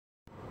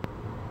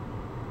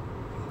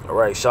All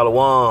right,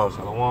 Shalom.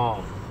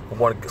 Shalom. I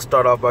want to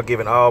start off by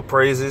giving all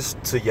praises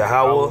to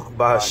Yahweh,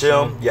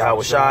 Bahashem,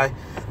 Yahweh Shai.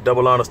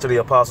 Double honors to the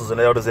apostles and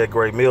elders at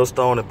Great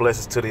Millstone, and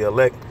blessings to the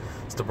elect.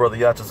 It's the brother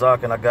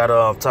Yachazak, and I got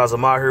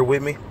Tazamah here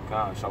with me.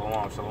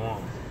 Shalom,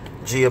 shalom.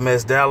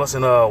 GMS Dallas,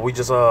 and we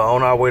just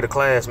on our way to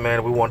class,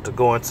 man. We want to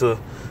go into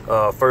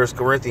 1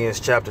 Corinthians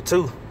chapter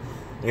 2,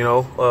 you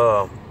know,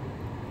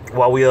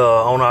 while we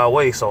on our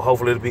way. So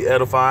hopefully it'll be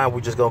edifying. We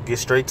just going to get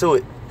straight to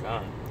it.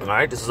 All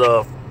right, this is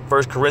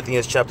 1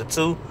 Corinthians chapter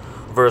 2,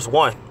 verse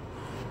 1.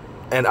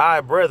 And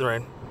I,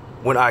 brethren,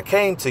 when I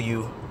came to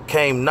you,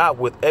 came not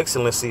with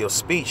excellency of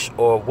speech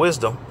or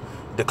wisdom,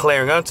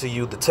 declaring unto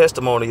you the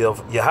testimony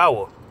of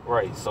Yahweh.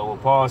 Right. So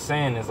what Paul's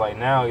saying is like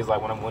now he's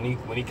like when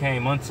he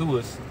came unto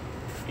us,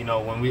 you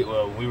know, when we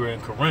were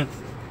in Corinth,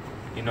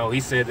 you know,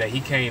 he said that he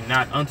came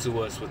not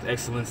unto us with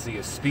excellency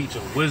of speech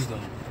or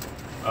wisdom,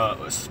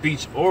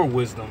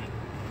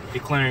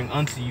 declaring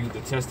unto you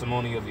the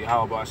testimony of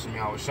Yahweh Bashem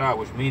Yahweh Shai,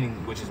 which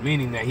is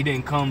meaning that he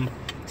didn't come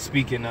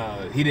speaking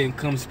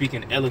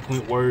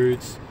eloquent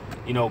words,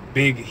 you know,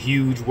 big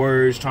huge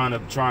words, trying to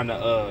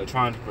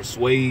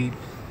persuade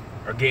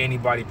or get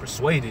anybody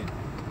persuaded.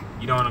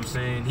 You know what I'm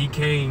saying? He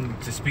came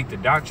to speak the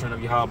doctrine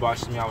of Yahweh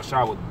Bashem Yahweh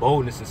Shai with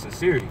boldness and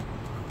sincerity.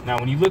 Now,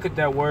 when you look at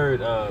that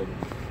word,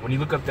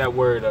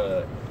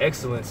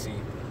 excellency,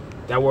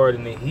 the word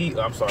in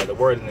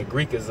the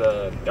Greek is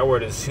that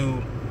word is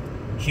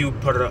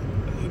huparake,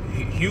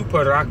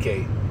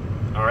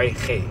 all right,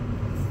 che,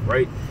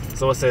 right?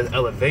 So it says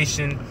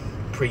elevation,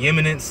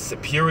 preeminence,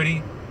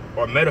 superiority,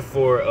 or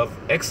metaphor of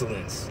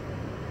excellence,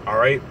 all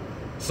right.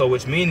 So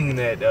which meaning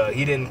that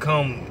he didn't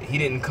come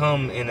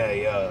in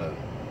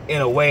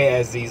a way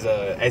as these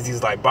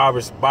like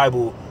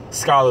Bible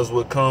scholars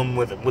would come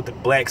with the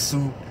black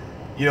suit,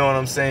 you know what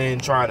I'm saying,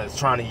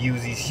 trying to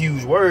use these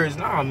huge words.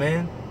 Nah,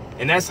 man.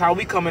 And that's how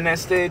we come in that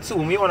stead too.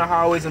 When we on the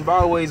highways and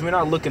byways, we're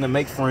not looking to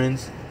make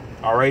friends,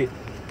 all right?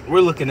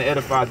 We're looking to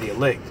edify the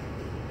elect,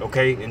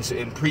 okay?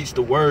 And preach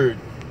the word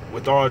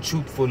with all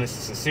truthfulness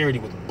and sincerity,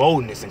 with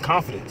boldness and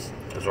confidence.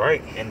 That's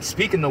right. And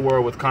speaking the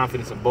word with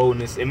confidence and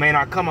boldness, it may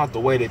not come out the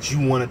way that you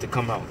want it to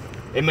come out.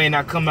 It may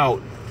not come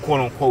out, quote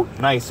unquote,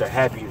 nice or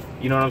happy.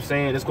 You know what I'm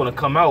saying? It's going to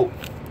come out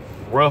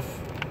rough,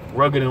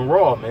 rugged, and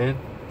raw, man,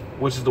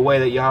 which is the way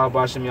that Yahweh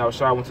Bashem Yahweh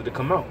Shai wanted to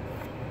come out.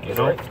 That's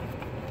right.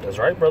 That's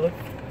right, brother.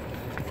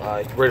 All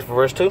right, you ready for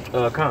verse 2?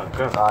 Come.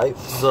 All right,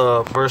 this is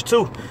verse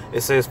 2. It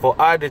says, for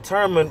I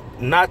determined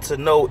not to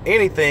know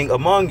anything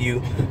among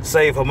you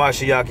save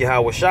Hamashiach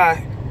Yahweh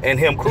Shai and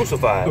him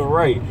crucified.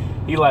 Right.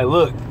 He like,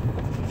 look,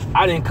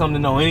 I didn't come to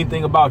know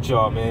anything about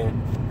y'all,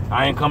 man.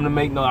 I ain't come to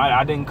make no,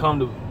 I didn't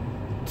come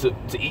to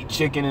eat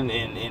chicken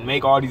and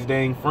make all these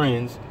dang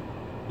friends.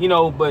 You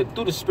know, but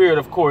through the Spirit,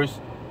 of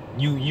course,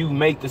 you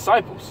make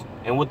disciples.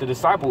 And with the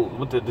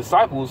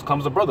disciples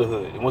comes a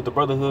brotherhood. And with the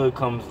brotherhood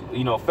comes,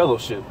 you know,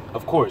 fellowship,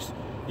 of course.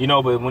 You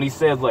know, but when he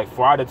says, like,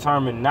 for I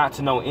determined not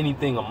to know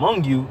anything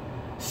among you,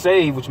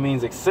 save, which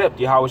means except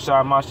Yahweh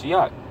Shai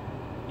Mashiach.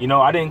 You know,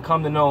 I didn't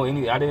come to know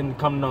any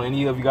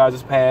of you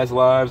guys' past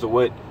lives or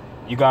what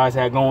you guys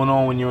had going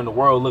on when you're in the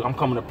world. Look, I'm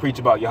coming to preach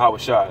about Yahweh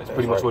Shai. That's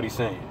pretty much what he's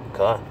saying.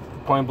 Okay.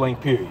 Point blank,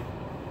 period.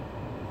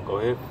 Go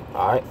ahead.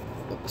 All right.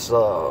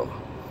 So,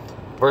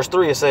 verse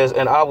 3, it says,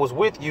 and I was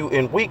with you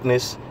in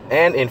weakness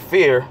and in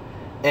fear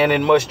and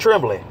in much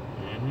trembling.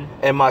 Mm-hmm.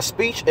 And my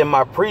speech and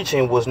my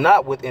preaching was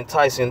not with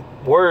enticing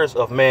words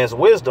of man's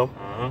wisdom,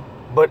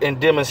 but in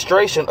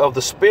demonstration of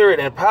the Spirit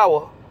and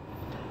power,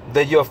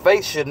 that your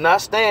faith should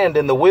not stand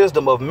in the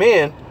wisdom of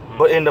men,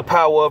 but in the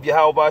power of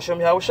Yahweh Bashem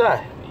Yahweh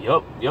Shai.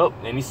 Yup.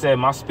 And he said,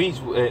 my speech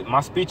and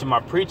my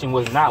preaching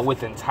was not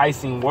with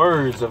enticing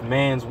words of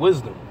man's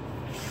wisdom.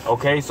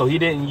 Okay, so he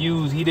didn't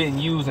use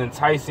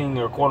enticing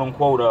or quote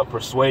unquote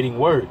persuading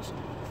words.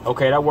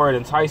 Okay, that word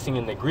enticing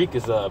in the Greek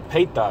is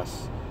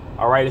pathos.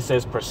 All right, it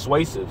says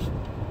persuasive.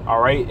 All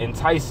right,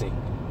 enticing.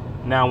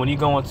 Now, when you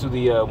go into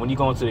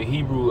the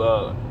Hebrew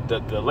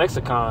the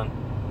lexicon,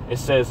 it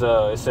says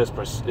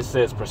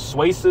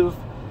persuasive.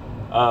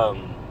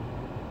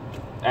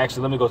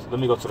 Actually, let me go to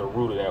the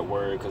root of that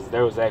word, because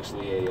there was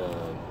actually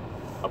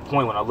a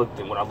point when I looked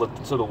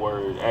into the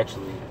word.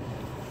 Actually,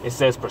 it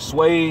says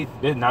persuade.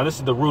 Now this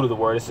is the root of the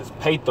word. It says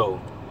patho.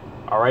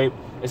 All right.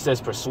 It says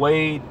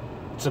persuade.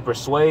 To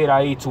persuade,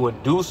 i.e. to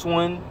induce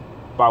one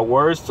by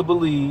words to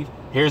believe.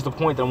 Here's the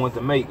point that I want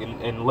to make.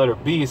 In letter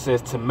B, it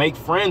says to make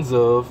friends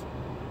of,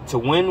 to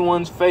win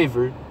one's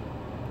favor,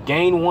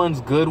 gain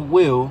one's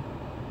goodwill,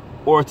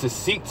 or to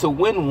seek to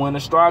win one, or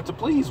strive to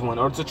please one,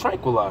 or to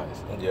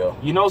tranquilize. Yeah.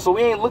 You know, so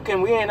we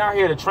ain't out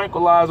here to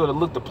tranquilize or to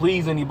look to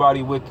please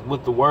anybody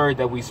with the word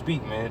that we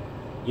speak, man.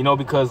 You know,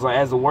 because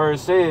as the word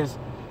says,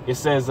 it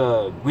says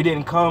we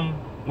didn't come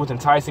with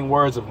enticing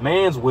words of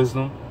man's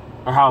wisdom,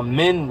 or how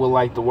men would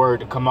like the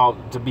word to come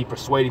out to be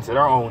persuading to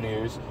their own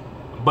ears,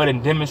 but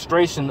in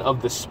demonstration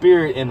of the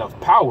Spirit and of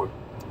power.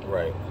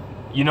 Right.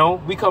 You know,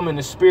 we come in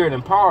the Spirit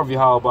and power of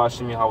Yahweh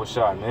Bashem Yahweh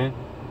Shai, man.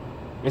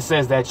 It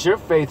says that your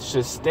faith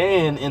should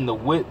stand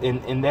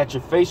that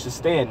your faith should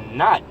stand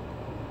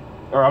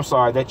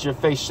that your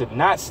faith should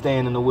not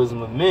stand in the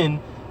wisdom of men,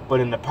 but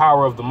in the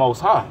power of the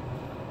Most High.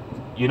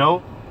 You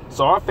know?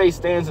 So our faith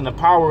stands in the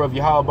power of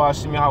Yahweh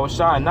Ba'Shem Yahweh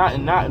Shai, not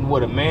in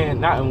what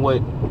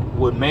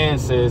what man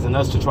says, and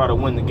us to try to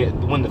win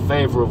the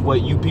favor of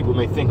what you people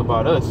may think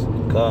about us.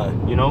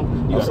 God. You know?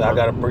 I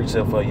got a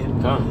precept for you.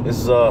 God.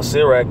 This is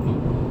Sirach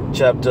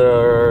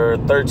chapter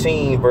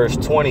 13, verse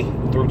 20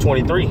 through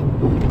 23.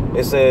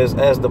 It says,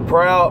 as the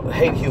proud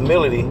hate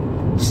humility,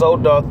 so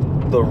doth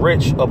the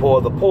rich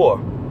abhor the poor.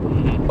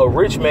 A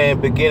rich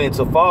man beginning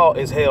to fall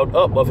is held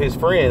up of his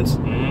friends,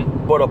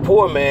 but a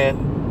poor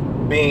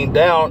man being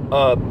down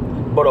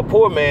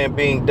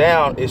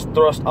is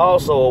thrust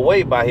also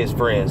away by his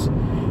friends.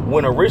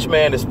 When a rich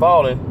man is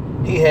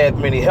fallen, he hath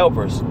many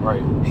helpers.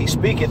 Right. He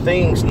speaketh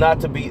things not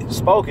to be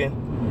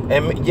spoken,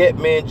 and yet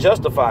men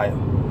justify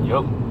him.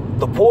 Yep.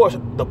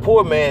 The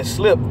poor man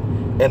slipped,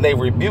 and they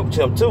rebuked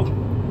him too.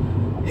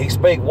 He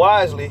spake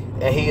wisely,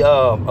 and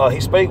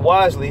he spake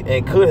wisely,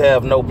 and could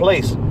have no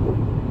place.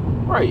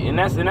 Right, and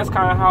that's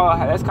kind of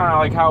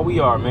like how we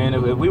are, man.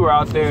 If we were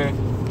out there,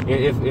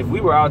 if we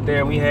were out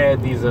there and we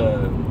had these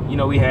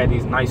we had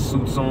these nice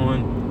suits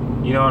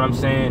on, you know what I'm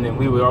saying, and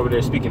we were over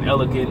there speaking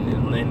elegant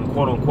and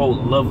quote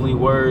unquote lovely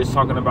words,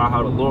 talking about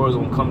how the Lord's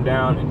gonna come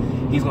down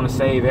and He's gonna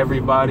save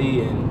everybody,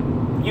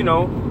 and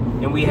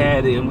and we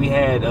had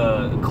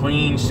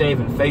clean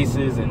shaven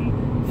faces and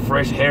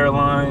fresh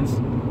hairlines.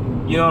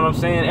 You know what I'm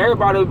saying?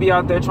 Everybody would be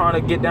out there trying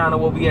to get down to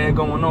what we had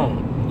going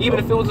on. Even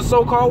if it was a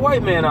so-called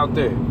white man out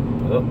there.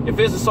 If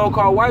it's a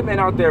so-called white man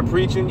out there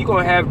preaching, you're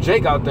going to have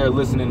Jake out there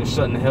listening and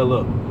shutting the hell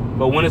up.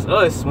 But when it's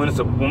us, when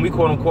we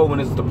quote-unquote, when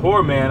it's the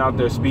poor man out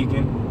there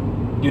speaking,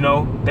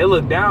 they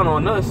look down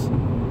on us.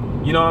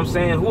 You know what I'm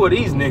saying? Who are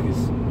these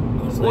niggas?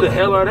 Who the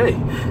hell are they?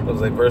 It was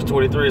like verse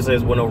 23, it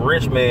says, when a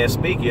rich man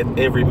speaketh,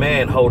 every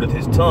man holdeth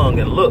his tongue,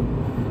 and look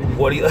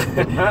what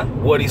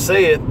he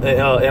saith,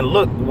 and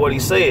look what he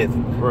saith.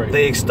 Right.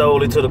 They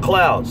extol it to the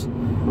clouds.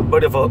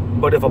 But if a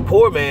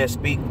poor man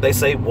speak, they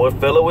say, what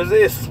fellow is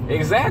this?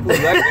 Exactly,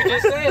 like we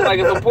just said. Like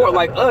if a poor,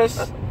 like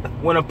us,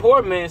 when a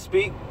poor man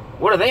speak,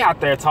 what are they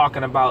out there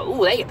talking about?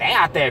 Ooh, they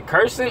out there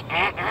cursing.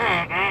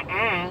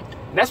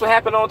 That's what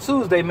happened on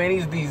Tuesday,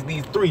 man. These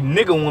three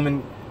nigga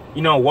women,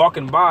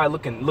 walking by,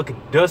 looking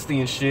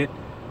dusty and shit.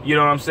 You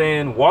know what I'm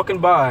saying? Walking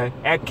by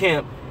at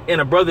camp, and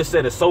a brother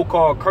said a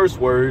so-called curse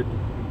word,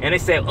 and they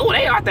said, ooh,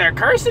 they out there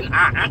cursing.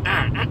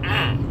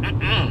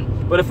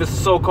 But if it's a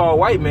so-called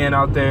white man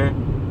out there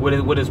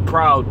with his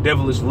proud,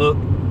 devilish look,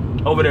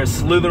 over there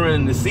slithering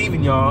and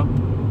deceiving y'all,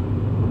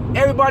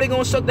 everybody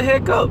gonna shut the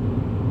heck up.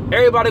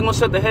 Everybody gonna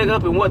shut the heck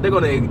up, and what they're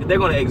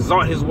gonna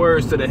exalt his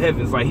words to the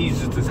heavens, like he's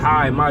just this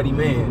high and mighty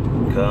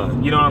man.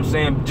 God. You know what I'm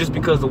saying? Just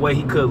because the way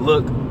he could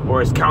look, or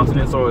his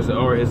countenance, or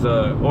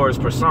his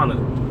persona,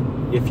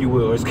 if you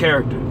will, or his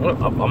character.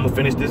 I'm gonna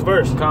finish this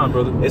verse. Come on,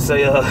 brother. It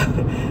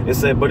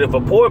say, but if a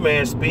poor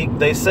man speak,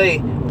 they say,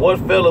 what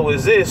fellow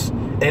is this?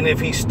 And if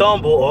he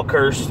stumble or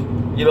curse,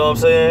 you know what I'm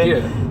saying?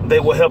 Yeah. They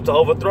will help to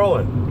overthrow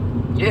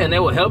him. Yeah, and they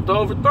will help to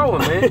overthrow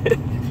him,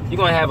 man. You're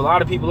gonna have a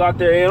lot of people out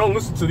there. Hey, don't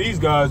listen to these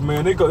guys,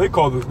 man. They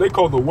call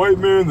the white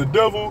man the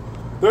devil.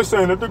 They're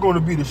saying that they're going to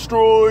be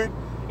destroyed,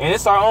 and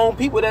it's our own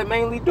people that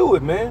mainly do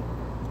it, man.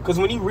 Because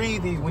when you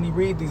read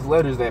these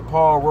letters that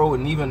Paul wrote,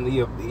 and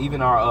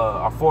even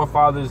our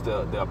forefathers,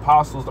 the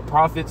apostles, the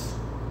prophets,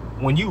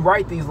 when you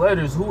write these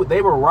letters,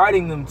 they were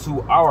writing them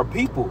to our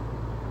people.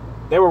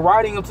 They were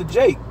writing them to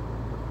Jake.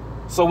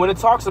 So when it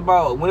talks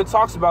about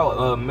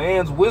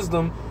man's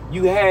wisdom,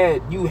 you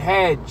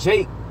had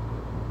Jake,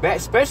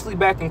 especially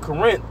back in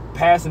Corinth,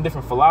 passing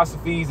different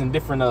philosophies and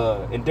different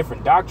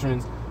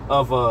doctrines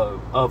of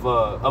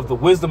the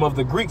wisdom of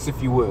the Greeks,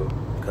 if you will.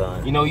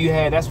 God. You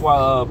had, that's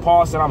why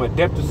Paul said, I'm a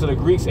debtor to the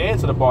Greeks and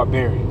to the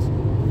barbarians.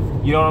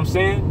 You know what I'm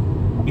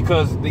saying?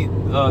 Because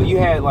you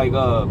had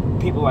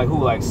people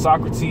like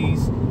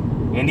Socrates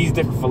and these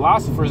different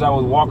philosophers that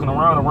was walking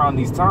around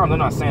these times. They're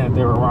not saying that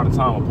they were around the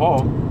time of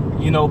Paul,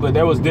 but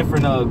there was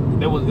different.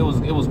 It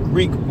was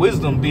Greek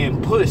wisdom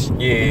being pushed in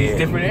these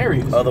different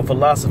areas. Other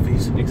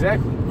philosophies.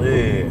 Exactly.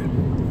 Yeah.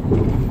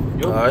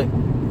 Yep. All right.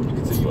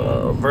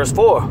 Verse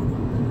 4.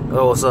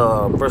 Oh, it's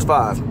verse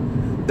 5.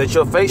 That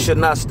your faith should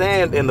not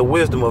stand in the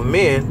wisdom of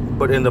men,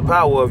 but in the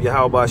power of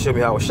Yahweh Ba'Shem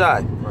Yahweh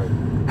Shai. Right.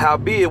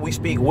 Howbeit we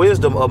speak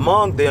wisdom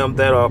among them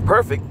that are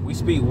perfect. We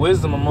speak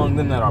wisdom among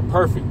them that are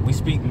perfect. We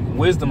speak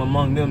wisdom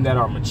among them that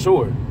are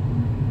mature.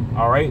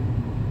 All right.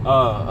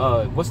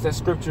 What's that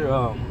scripture?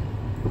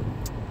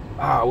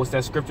 What's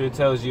that scripture that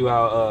tells you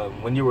how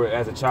when you were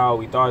as a child,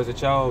 we thought as a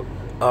child?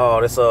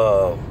 Oh, that's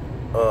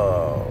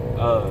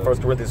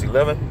 1 Corinthians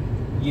 11.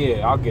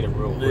 Yeah, I'll get it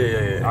real quick.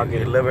 Yeah. I'll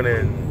get 11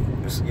 and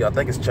I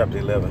think it's chapter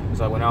 11.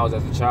 It's like when I was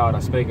as a child, I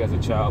spake as a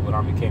child, but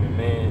I became a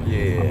man.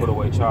 Yeah. I put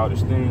away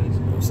childish things.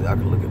 Let's see, I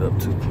can look it up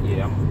too.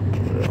 Yeah.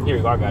 Here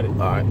we go. I got it. All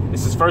right.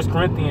 This is 1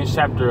 Corinthians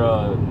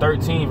chapter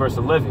 13, verse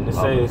 11. It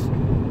says,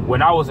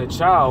 when I was a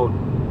child,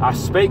 I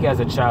spake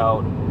as a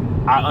child.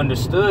 I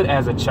understood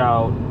as a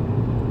child.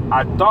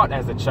 I thought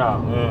as a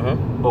child.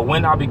 Mm-hmm. But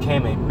when I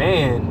became a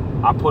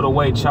man, I put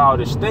away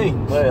childish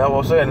things. Yeah, I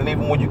was saying, and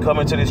even when you come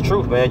into this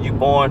truth, man, you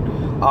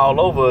born all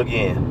over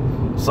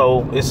again.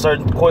 So it's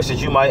certain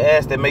questions you might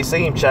ask that may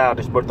seem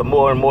childish, but the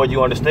more and more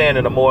you understand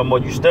and the more and more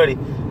you study,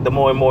 the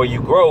more and more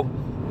you grow,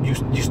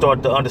 you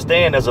start to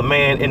understand as a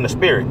man in the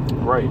spirit.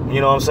 Right.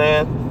 You know what I'm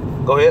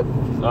saying? Go ahead.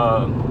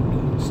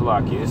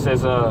 Salaki. It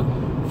says,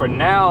 for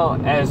now,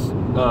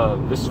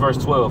 this is verse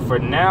 12, for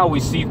now we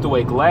see through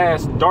a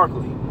glass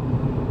darkly,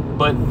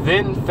 but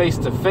then face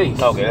to face.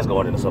 Okay, let's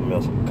go into something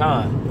else.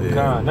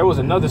 Khan. There was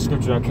another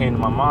scripture that came to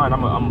my mind.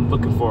 I'm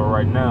looking for it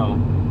right now.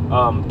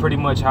 Pretty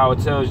much how it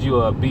tells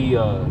you be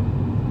a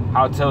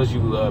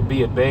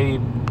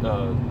babe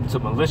to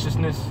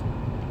maliciousness.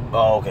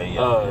 Oh, okay,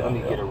 yeah. Let me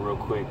get it real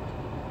quick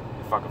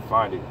if I can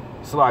find it.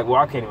 It's like, well,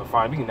 I can't even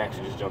find it. We can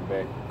actually just jump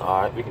back.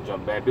 All right, we can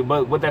jump back.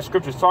 But what that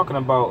scripture is talking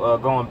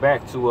about, going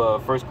back to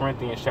 1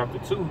 Corinthians chapter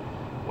 2,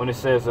 when it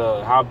says,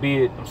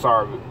 howbeit, I'm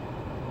sorry,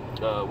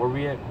 where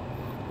we at?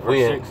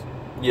 Verse 6?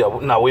 Yeah,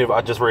 no,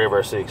 I just read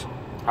verse 6.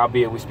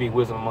 Howbeit we speak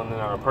wisdom among them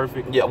that are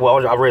perfect. Yeah,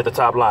 well, I read the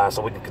top line,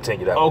 so we can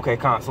continue that. Okay,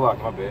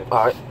 Salaki, my bad.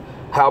 All right.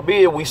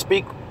 Howbeit we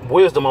speak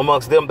wisdom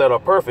amongst them that are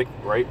perfect,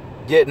 right?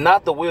 Yet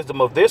not the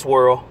wisdom of this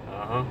world,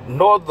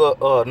 nor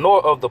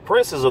of the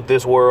princes of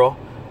this world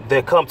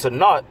that come to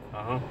naught,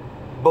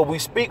 but we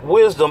speak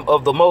wisdom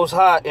of the Most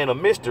High in a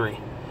mystery,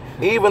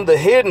 even the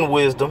hidden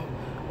wisdom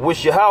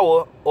which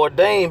Yahweh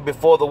ordained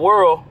before the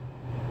world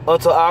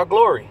unto our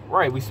glory.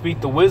 Right, we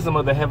speak the wisdom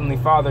of the Heavenly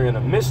Father in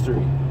a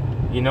mystery.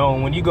 You know,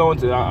 and when you go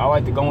into, I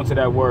like to go into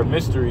that word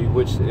mystery,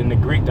 which in the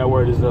Greek that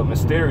word is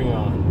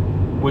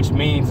mysterion, which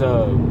means,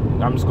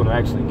 I'm just going to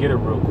actually get it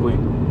real quick.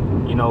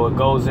 You know, it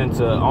goes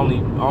into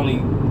only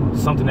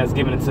something that's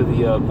given into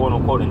the quote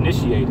unquote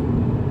initiated.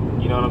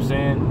 You know what I'm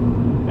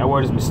saying? That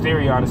word is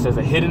mysterion. It says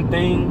a hidden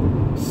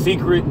thing,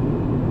 secret,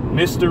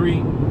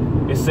 mystery.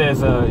 It says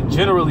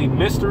generally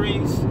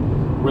mysteries,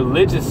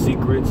 religious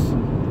secrets,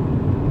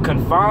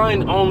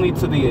 confined only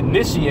to the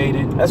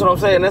initiated. That's what I'm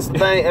saying. That's the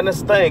thing, and that's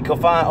the thing,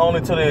 confined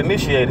only to the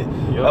initiated.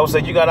 Yep. I would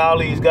say you got all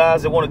these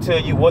guys that want to tell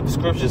you what the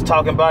scripture is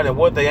talking about and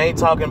what they ain't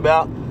talking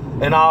about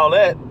and all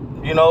that,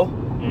 you know.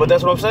 But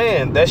that's what I'm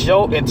saying. That's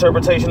your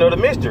interpretation of the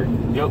mystery.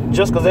 Yep.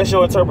 Just because that's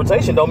your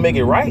interpretation don't make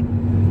it right.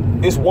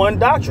 It's one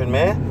doctrine,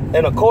 man.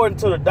 And according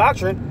to the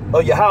doctrine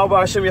of Yahweh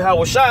Hashem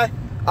Yahweh Shai,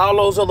 all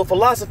those other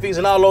philosophies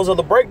and all those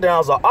other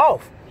breakdowns are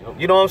off. Yep.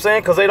 You know what I'm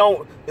saying? Because they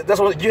don't, that's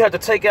what you have to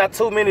take out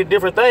too many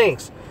different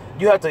things.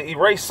 You have to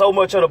erase so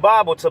much of the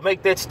Bible to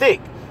make that stick.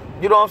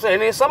 You know what I'm saying?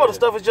 And then some of the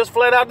stuff is just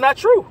flat out not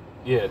true.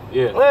 Yeah.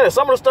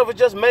 Some of the stuff is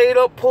just made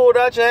up, pulled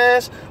out your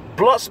ass,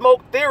 blunt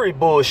smoke theory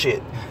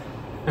bullshit.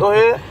 Go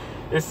ahead.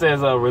 It says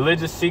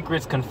religious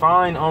secrets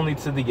confined only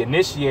to the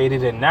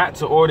initiated and not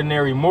to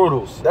ordinary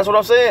mortals. That's what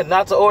I'm saying.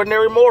 Not to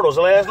ordinary mortals.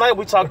 Last night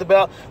we talked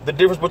about the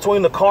difference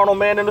between the carnal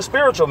man and the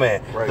spiritual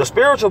man. Right. The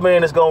spiritual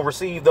man is going to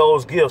receive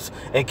those gifts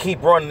and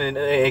keep running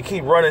and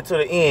keep running to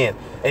the end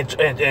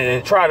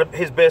and try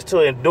his best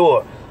to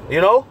endure.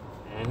 You know?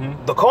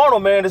 The carnal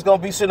man is going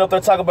to be sitting up there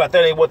talking about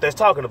that ain't what that's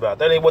talking about.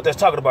 That ain't what that's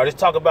talking about. It's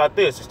talking about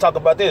this. It's talking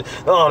about this.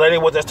 Oh, that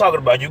ain't what that's talking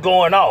about. You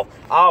going off.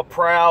 All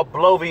proud,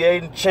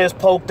 bloviating, chest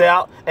poked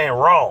out, and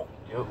wrong.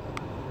 Yep.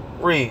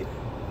 Read.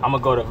 I'm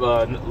going to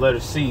go to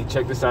letter C.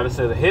 Check this out. It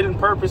says, the hidden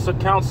purpose of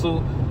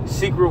counsel,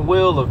 secret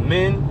will of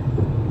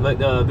men.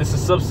 This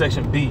is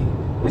subsection B.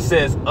 It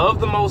says, of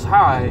the Most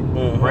High,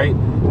 right?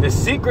 The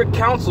secret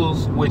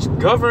counsels which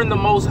govern the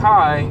Most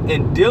High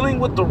in dealing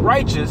with the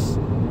righteous,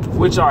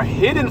 which are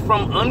hidden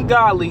from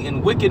ungodly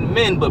and wicked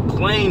men, but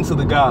plain to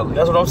the godly.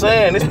 That's what I'm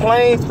saying. It's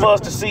plain for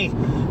us to see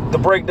the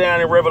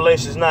breakdown in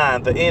Revelations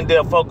 9, the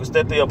in-depth focus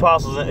that the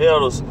apostles and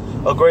elders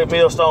of Great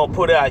Millstone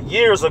put out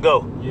years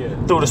ago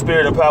through the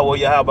spirit and power of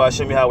Yahweh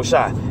Hashem Yahweh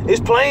Shai.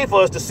 It's plain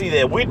for us to see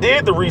that. We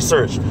did the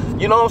research.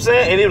 You know what I'm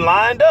saying? And it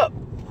lined up.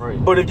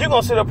 Right. But if you're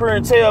going to sit up here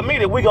and tell me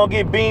that we're going to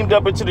get beamed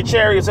up into the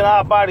chariots and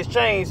our bodies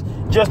changed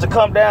just to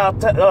come down,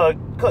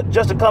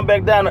 just to come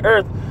back down to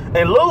earth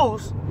and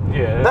lose,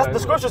 the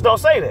scriptures don't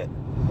say that.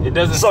 It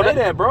doesn't say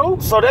that, bro.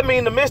 So that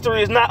means the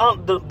mystery is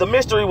not the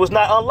mystery was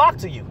not unlocked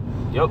to you.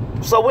 Yep.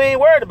 So we ain't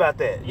worried about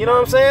that. You know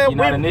what I'm saying? You're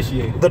not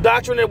initiated. The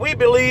doctrine that we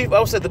believe,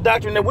 I said the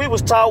doctrine that we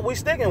was taught, we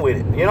sticking with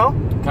it. You know.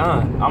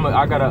 Con, I'm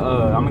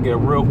gonna get a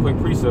real quick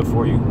precept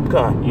for you.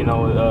 Con. You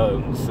know,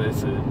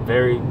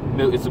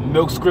 it's a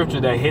milk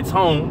scripture that hits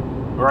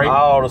home, right?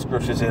 All the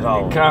scriptures hit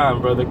home.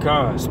 Con, brother,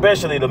 con.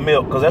 Especially the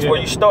milk, because that's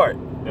where you start.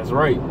 That's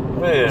right.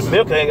 Yeah,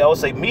 milk ain't. I would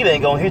say meat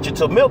ain't gonna hit you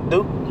till milk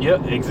do.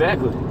 Yep,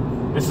 exactly.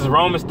 This is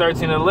Romans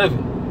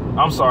 13:11.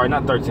 I'm sorry,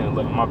 not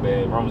 13:11. My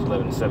bad. Romans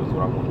 11:7 is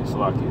what I wanted to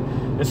select you.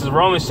 This is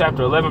Romans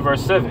chapter 11,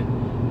 verse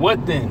 7.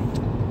 What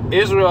then?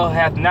 Israel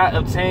hath not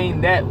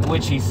obtained that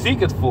which he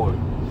seeketh for,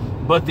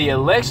 but the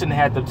election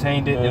hath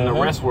obtained it, and the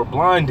rest were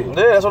blinded. Yeah,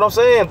 that's what I'm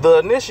saying. The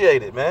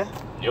initiated, man.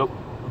 Yep.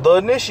 The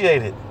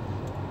initiated.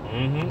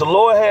 The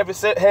Lord had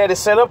it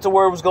set up to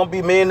where it was going to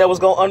be men that was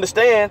going to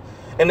understand,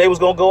 and they was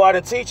going to go out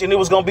and teach, and it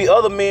was going to be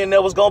other men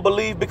that was going to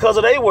believe because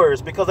of their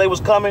words, because they was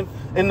coming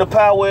in the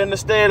power and the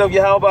stead of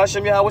Yahweh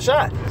Hashem Yahweh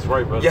Shai. That's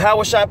right, brother.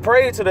 Yahweh Shai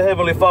prayed to the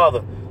Heavenly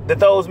Father that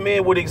those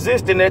men would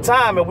exist in that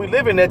time, and we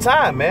live in that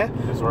time, man.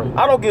 That's right.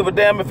 I don't give a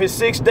damn if it's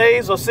 6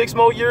 days or 6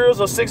 more years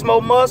or 6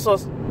 more months or,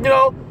 you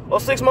know, or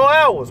 6 more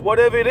hours,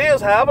 whatever it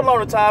is, however long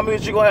the time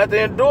is you're going to have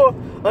to endure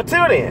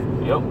until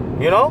then. Yep.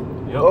 You know?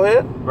 Yep. Go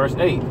ahead. Verse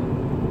 8.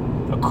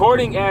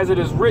 According as it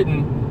is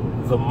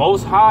written, the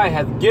Most High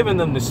hath given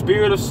them the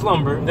spirit of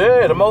slumber.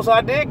 Yeah, the Most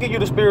High did give you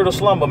the spirit of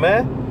slumber,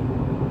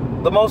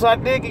 man. The Most High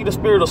did give you the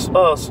spirit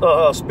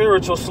of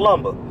spiritual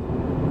slumber.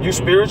 You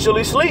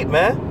spiritually sleep,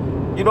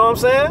 man. You know what I'm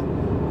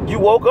saying? You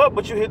woke up,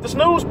 but you hit the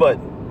snooze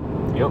button.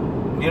 Yep.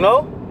 You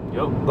know?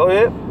 Yep. Go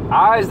ahead.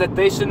 Eyes that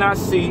they should not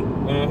see,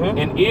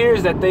 and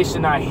ears that they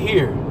should not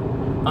hear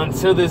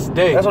until this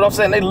day. That's what I'm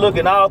saying. They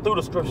looking all through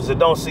the scriptures and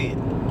don't see it.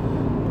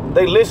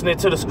 They listening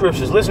to the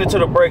scriptures, listening to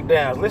the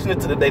breakdowns, listening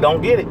to they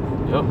don't get it.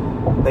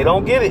 Yep. They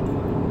don't get it.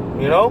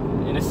 You know?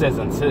 And it says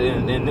until,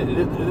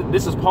 and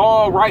this is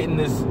Paul writing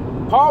this.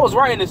 Paul was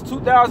writing this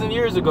 2,000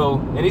 years ago,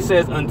 and he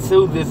says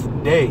until this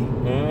day.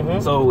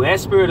 So that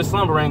spirit of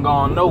slumber ain't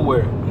gone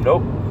nowhere.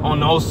 Nope. On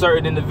those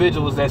certain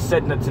individuals that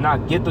set to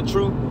not get the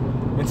truth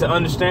and to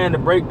understand the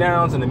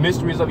breakdowns and the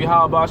mysteries of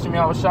Yahweh Shem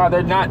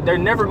Yahushua, they're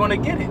never going to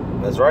get it.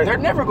 That's right. They're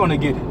never going to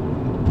get it.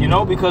 You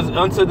know, because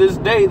until this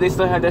day, they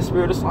still have that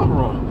spirit of slumber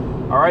on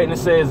them. All right, and it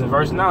says in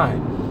verse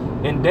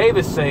 9, and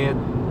David said,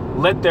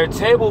 let their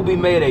table be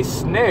made a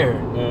snare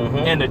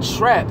and a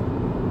trap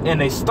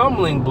and a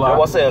stumbling block. I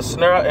was say a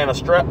snare and a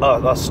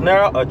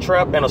snare, a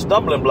trap, and a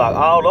stumbling block.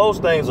 All those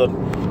things are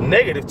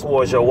negative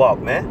towards your walk,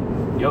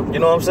 man. Yep. You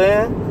know what I'm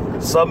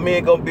saying? Some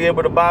men gonna be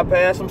able to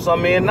bypass them.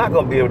 Some men not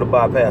gonna be able to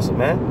bypass them,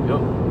 man.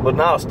 Yep. But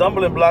now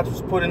stumbling blocks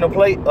was put into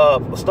play.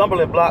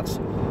 Stumbling blocks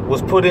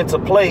was put into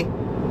play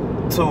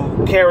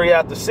to carry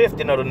out the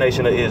sifting of the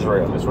nation of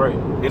Israel. That's right.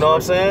 You know what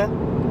I'm saying?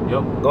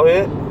 Yep. Go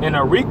ahead. And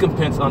a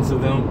recompense unto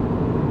them,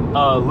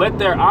 let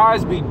their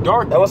eyes be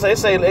darkened. I would say,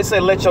 they say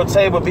let your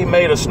table be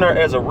made a snare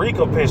as a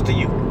recompense to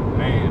you.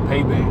 Man,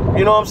 payback.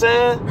 You know what I'm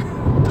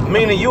saying?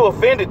 Meaning you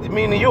offended.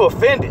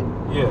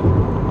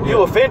 Yeah.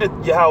 You offended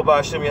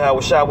Yahweh Shem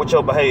Yahushua with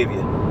your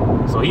behavior.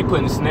 So he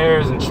putting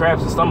snares and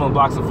traps and stumbling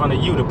blocks in front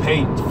of you to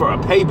pay for a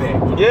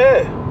payback.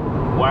 Yeah.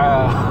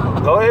 Wow.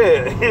 Go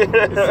ahead. It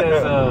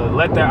says,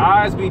 let their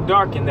eyes be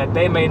darkened that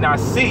they may not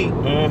see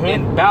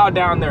and bow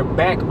down their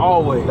back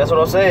always. That's what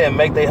I'm saying.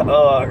 Make their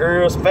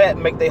ears fat,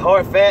 make their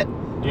heart fat.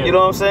 Yeah. You know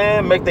what I'm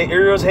saying? Make their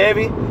ears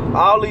heavy.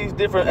 All these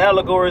different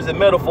allegories and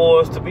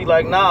metaphors to be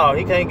like, nah,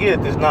 he can't get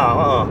it this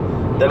now.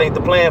 That ain't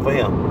the plan for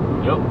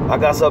him. Yep. I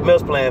got something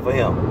else planned for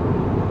him.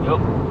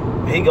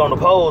 Yep. He gonna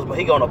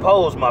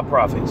oppose my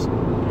prophets.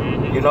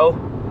 You know?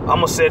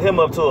 I'm gonna set him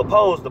up to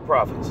oppose the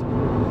prophets.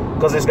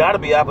 Cause it's gotta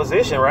be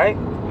opposition, right?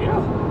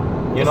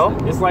 Yeah. You know?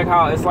 It's like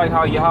how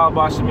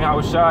Yahweh Shem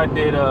Yahushua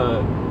did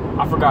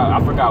I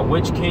forgot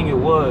which king it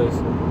was,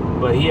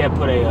 but he had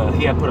put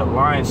a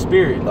lion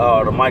spirit.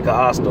 Oh, the Micah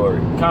I story.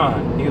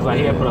 He was like,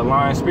 he had put a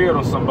lion spirit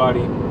on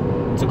somebody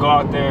to go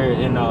out there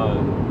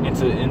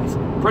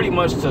and pretty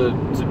much to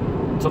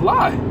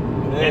lie.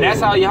 Yeah. And that's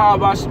how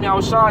Yahweh Shem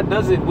Yahushua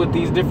does it with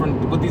these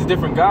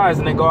different guys,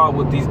 and they go out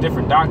with these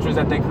different doctrines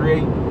that they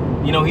create.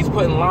 You know, he's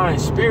putting lion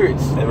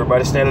spirits.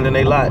 Everybody standing in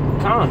their lot.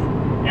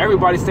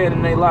 Everybody standing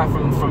in their lot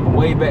from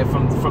way back,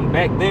 from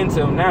back then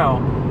till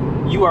now.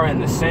 You are in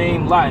the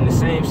same lot, in the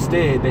same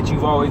stead that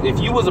you've always. If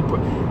you was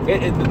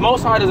the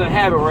Most High doesn't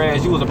have it,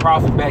 whereas you was a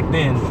prophet back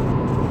then,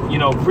 you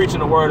know, preaching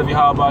the word of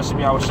Yahweh Shem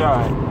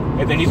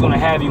Yahushua, and then he's gonna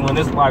have you in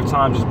this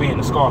lifetime just being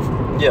a scoffer.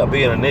 Yeah,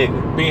 being a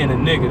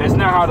nigga. That's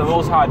not how the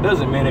Most High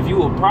does it, man. If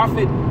you a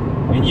prophet,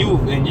 and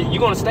you're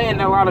gonna stay in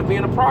that lot of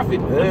being a prophet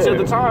until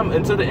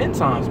the end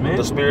times, man.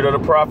 The spirit of the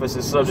prophets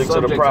is subject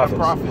to the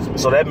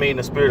prophets. So that means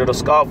the spirit of the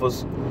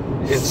scoffers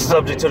is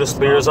subject to the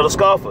spirits of the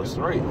scoffers. That's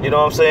right. You know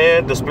what I'm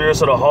saying? The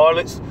spirits of the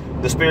harlots,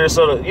 the spirits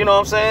of the, you know what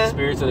I'm saying? The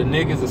spirits of the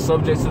niggas are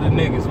subject to the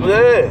niggas,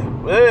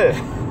 man.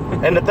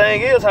 Yeah. And the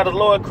thing is, how the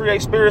Lord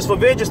creates spirits for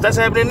vengeance, that's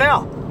happening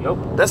now.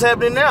 Yep. That's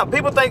happening now.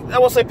 People think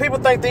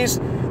these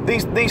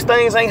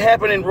things ain't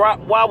happening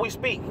while we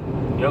speak.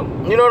 Yep.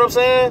 You know what I'm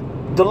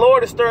saying? The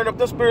Lord is stirring up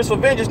the spirits for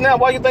vengeance now.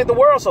 Why you think the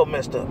world's so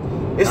messed up?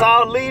 It's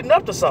all leading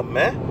up to something,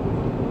 man.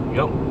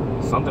 Yep.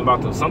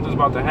 Something's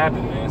about to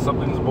happen, man.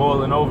 Something's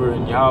boiling over,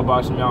 and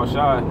Yahweh Shem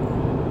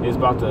Yahushua is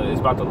about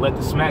to let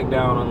the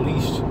smackdown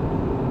unleashed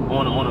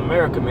on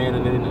America, man.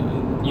 And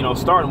then, you know,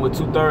 starting with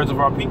 2/3 of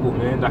our people,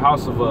 man. The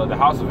house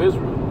of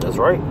Israel. That's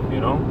right. You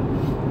know.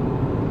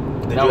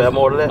 Did you have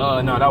more to that?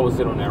 No, that was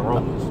it on that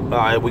Romans. All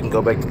right, we can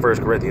go back to 1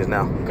 Corinthians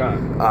now. Okay.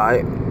 All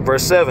right,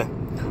 verse 7.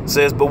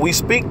 Says, but we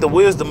speak the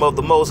wisdom of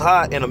the Most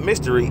High in a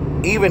mystery,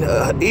 even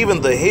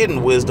the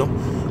hidden wisdom,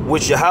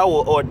 which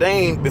Yahweh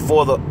ordained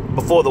before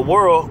the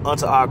world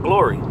unto our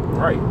glory.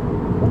 Right.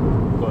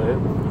 Go ahead.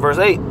 Verse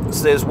 8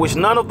 says, which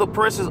none of the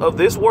princes of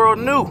this world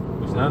knew.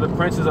 Which none of the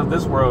princes of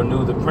this world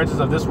knew. The princes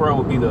of this world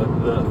would be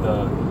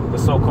the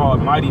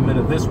so-called mighty men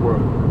of this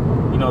world.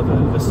 You know,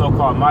 the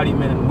so-called mighty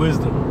men in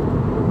wisdom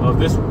of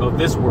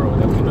this world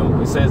that we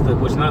know. It says that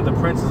which none of the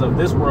princes of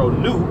this world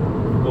knew.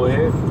 Go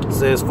ahead. It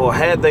says, for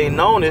had they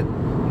known it,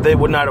 they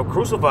would not have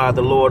crucified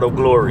the Lord of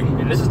glory.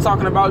 And this is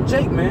talking about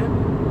Jake,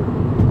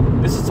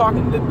 man. This is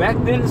talking back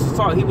then.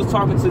 He was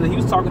talking to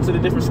the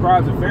different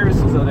scribes and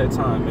Pharisees of that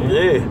time, man.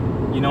 Yeah.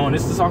 You know, and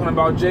this is talking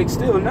about Jake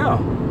still now.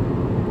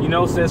 You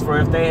know, it says, for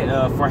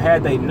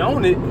had they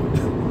known it,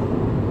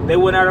 they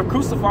would not have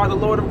crucified the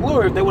Lord of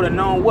glory. If they would have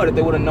known what? If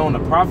they would have known the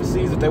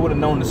prophecies, if they would have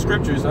known the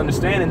scriptures,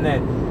 understanding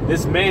that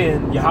this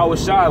man, Yahweh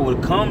Shai,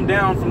 would come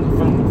down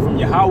from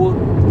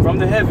Yahweh, from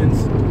the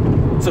heavens,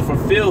 to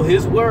fulfill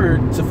his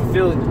word, to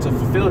fulfill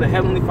the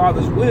Heavenly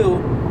Father's will,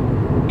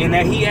 and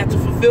that he had to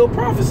fulfill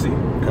prophecy.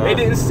 God. They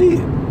didn't see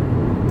it.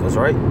 That's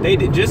right. They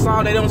did just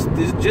how they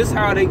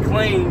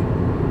claim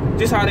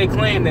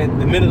that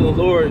the men of the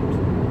Lord,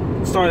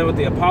 starting with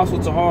the Apostle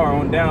Tahar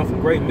on down from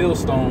Great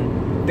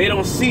Millstone, they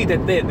don't see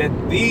that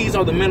these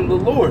are the men of the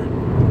Lord.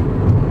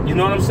 You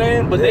know what I'm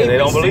saying? But they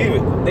don't believe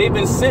it. They've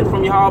been sent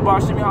from Yahweh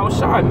Bashem Yahweh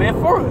Shai, man,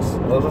 for us.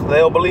 They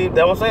don't believe.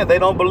 That's what I'm saying. They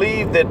don't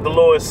believe that the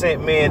Lord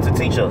sent men to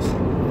teach us.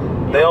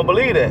 They don't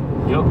believe that.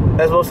 Yep.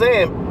 That's what I'm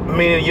saying.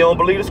 Meaning you don't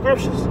believe the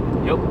scriptures.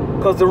 Yep.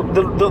 Because the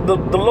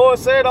Lord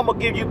said, I'm gonna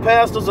give you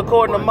pastors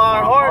according to my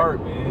heart.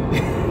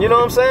 Man. You know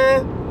what I'm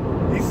saying?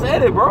 He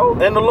said it, bro.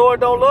 And the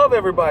Lord don't love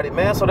everybody,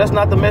 man. So that's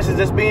not the message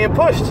that's being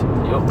pushed.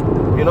 Yep.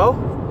 You know?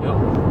 Yep.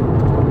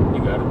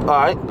 You got it.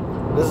 All right.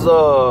 This is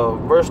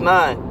verse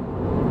 9.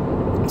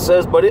 It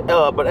says, but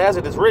as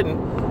it is written,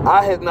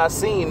 I have not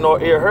seen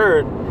nor ear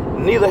heard,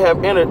 neither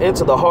have entered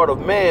into the heart of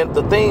man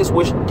the things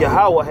which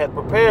Yahweh hath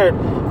prepared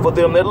for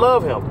them that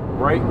love him.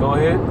 Right. Go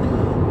ahead.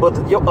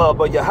 But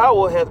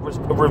Yahweh hath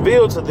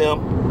revealed to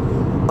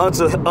them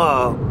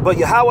but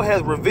Yahweh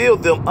hath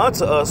revealed them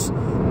unto us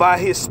by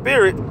his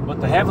Spirit. But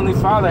the Heavenly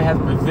Father hath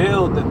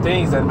revealed the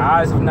things that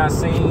eyes have not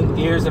seen,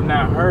 ears have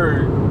not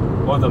heard,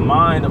 or the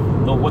mind of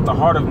what the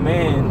heart of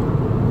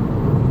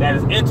man that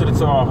has entered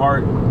into our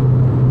heart,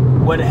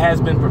 what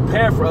has been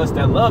prepared for us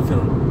that love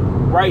him.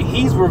 Right?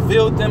 He's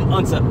revealed them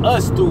unto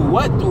us through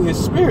what? Through his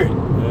Spirit.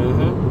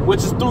 Mm-hmm.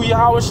 Which is through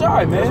Yahweh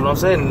Shai, man. That's what I'm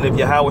saying. And if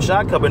Yahweh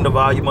Shai come in the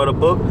volume of the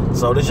book,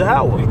 so does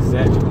Yahweh.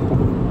 Exactly.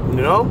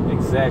 You know?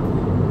 Exactly.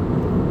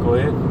 Go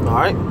ahead. All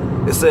right.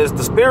 It says,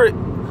 the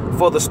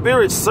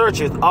Spirit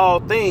searcheth all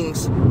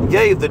things,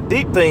 yea, the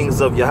deep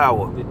things of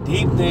Yahweh. The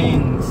deep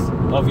things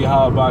of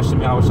Yahweh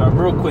Bashem Yahweh Shai.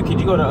 Real quick, could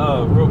you go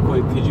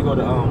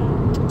to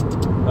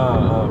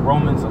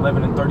Romans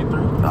 11 and 33?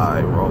 All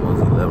right,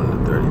 Romans 11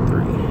 and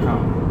 33.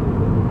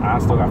 I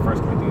still got 1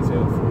 Corinthians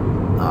 12.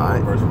 All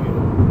right. Verse 1.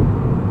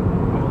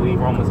 I believe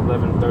Romans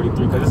 11 and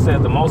 33, because it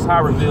says the Most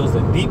High reveals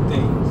the deep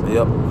things.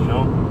 Yep. You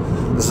know?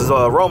 This is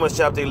Romans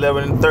chapter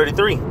 11 and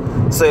 33.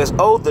 It says,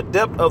 oh, the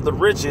depth of the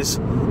riches,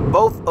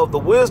 both of the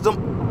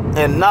wisdom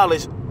and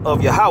knowledge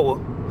of Yahweh,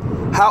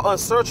 how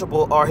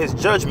unsearchable are his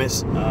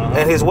judgments,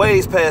 and his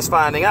ways past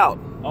finding out.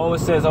 Oh, it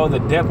says, oh, the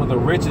depth of the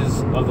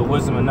riches of the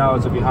wisdom and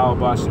knowledge of Yahweh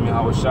Bashem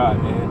Yahweh Shai,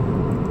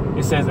 man.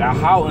 It says,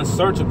 how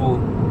unsearchable.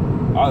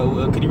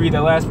 Could you read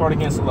that last part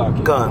again,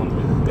 Salaki?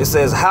 Gun. It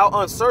says, how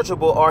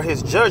unsearchable are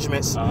his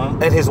judgments,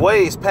 and his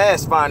ways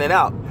past finding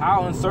out.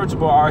 How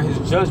unsearchable are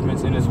his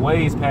judgments and his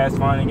ways past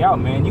finding out,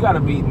 man. You got to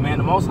be, man,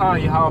 the Most High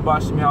Yahweh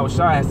Bashem Yahweh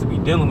Shai has to be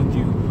dealing with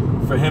you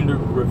for him to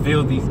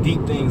reveal these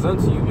deep things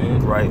unto you,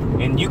 man. Right.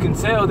 And you can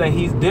tell that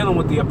he's dealing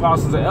with the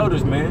apostles and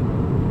elders, man,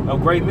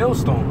 of Great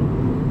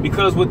Millstone.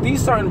 Because with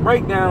these certain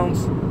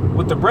breakdowns,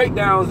 with the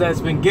breakdowns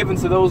that's been given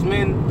to those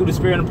men through the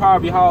Spirit and power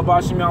of Yahweh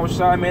Bashem Yahweh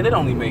Shai, man, it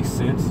only makes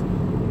sense.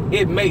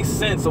 It makes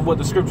sense of what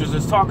the scriptures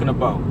is talking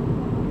about.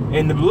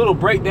 And the little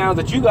breakdowns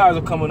that you guys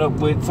are coming up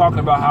with, talking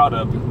about how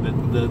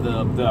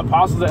the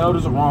apostles and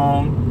elders are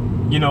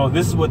wrong, you know,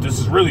 this is what this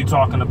is really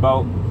talking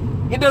about.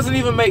 It doesn't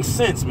even make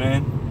sense,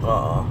 man.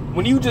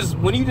 When you just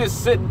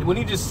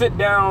sit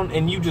down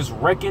and you just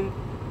reckon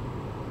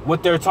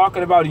what they're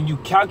talking about and you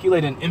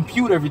calculate and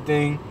impute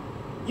everything,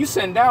 you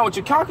sitting down with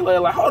your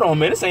calculator like, hold on,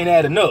 man, this ain't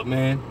adding up,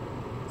 man.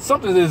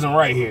 Something isn't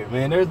right here,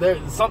 man.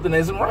 There's something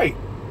isn't right.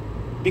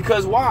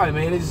 Because why,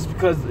 man? It's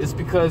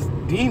because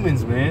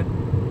demons, man.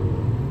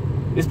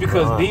 It's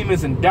because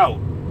demons and doubt.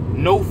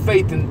 No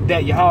faith in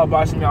that Yahweh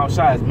Bashem Yahweh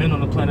Shai has been on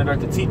the planet Earth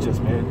to teach us,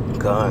 man.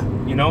 God.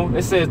 You know,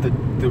 it says the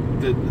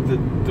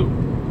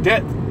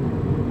depth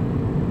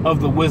of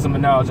the wisdom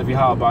and knowledge of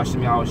Yahweh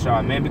Bashem Yahweh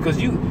Shai, man. Because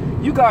you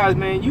guys,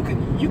 man, you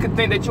can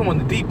think that you're on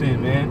the deep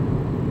end,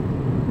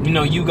 man. You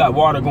know, you got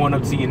water going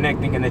up to your neck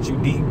thinking that you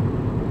deep.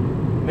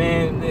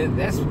 Man,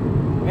 that's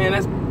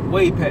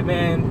way past,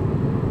 man.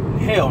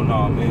 Hell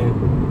no, man.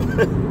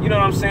 You know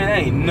what I'm saying? That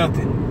ain't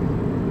nothing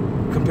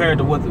compared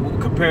to what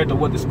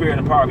the Spirit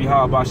and the power of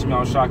Yahweh Bashem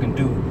Yahweh Shai can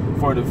do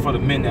for the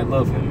men that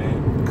love him,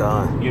 man.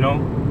 God. You know?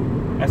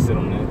 That's it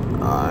on that.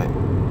 Alright.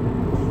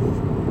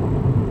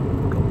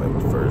 Go back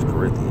to 1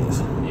 Corinthians.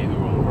 Yeah,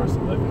 we're on verse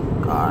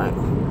 11. Alright.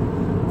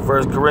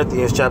 1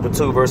 Corinthians chapter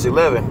 2, verse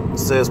 11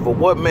 says, for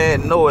what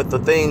man knoweth the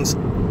things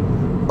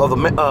of the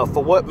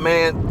for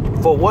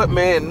what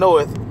man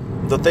knoweth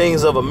the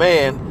things of a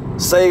man,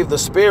 save the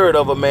spirit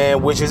of a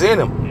man which is in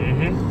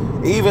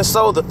him. Even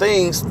so, the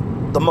things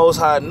the Most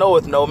High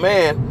knoweth no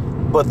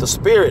man, but the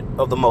Spirit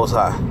of the Most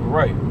High.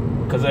 Right.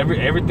 Because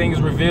everything is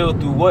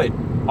revealed through what?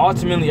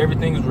 Ultimately,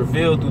 everything is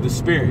revealed through the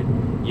Spirit.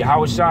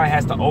 Yahweh Shai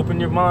has to open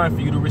your mind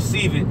for you to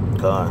receive it,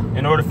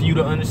 in order for you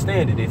to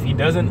understand it. If he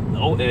doesn't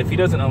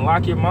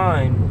unlock your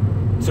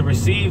mind to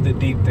receive the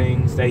deep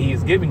things that he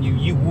has given you,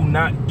 you will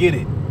not get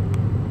it.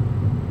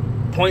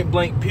 Point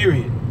blank,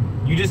 period.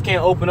 You just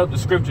can't open up the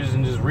scriptures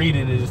and just read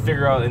it and just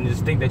figure out and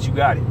just think that you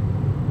got it.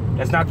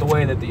 That's not the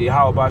way that the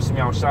Yahweh B'Shem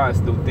Yahushua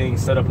is the thing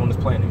set up on this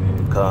planet,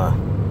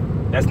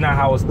 man. That's not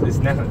how that's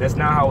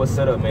not how it's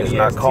set up, man. It's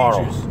not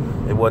carnal. Teachers.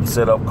 It wasn't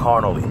set up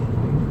carnally.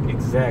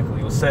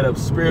 Exactly. It was set up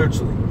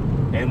spiritually.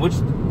 And which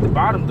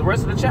the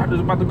rest of the chapter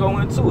is about to go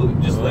into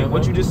it. Just like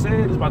what you just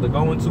said is about to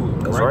go into it.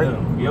 That's right.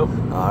 Now. Yep.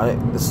 All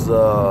right. This is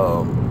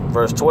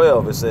verse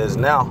 12. It says,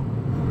 now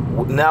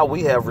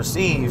we have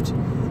received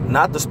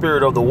not the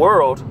spirit of the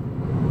world,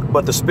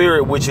 but the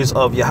spirit which is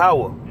of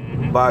Yahweh,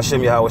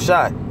 B'Shem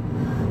Yahushua,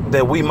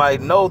 that we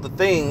might know the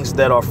things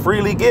that are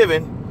freely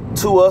given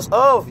to us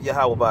of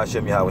Yahweh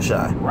B'Shem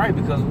Yahushua. Right,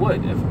 because what?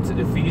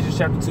 Ephesians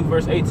chapter 2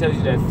 verse 8 tells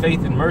you that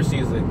faith and mercy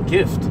is a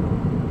gift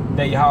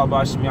that Yahweh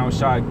B'Shem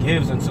Yahushua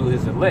gives unto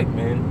his elect,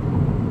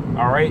 man.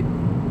 All right?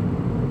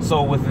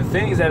 So with the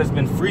things that has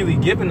been freely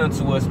given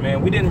unto us,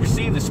 man, we didn't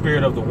receive the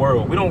spirit of the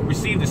world. We don't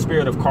receive the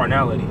spirit of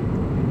carnality.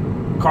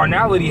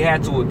 Carnality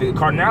had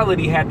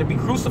to be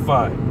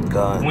crucified.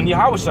 God. When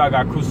Yahushua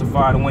got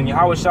crucified and when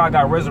Yahushua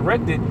got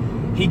resurrected,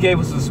 he gave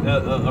us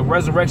a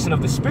resurrection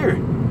of the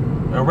spirit.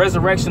 A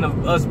resurrection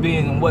of us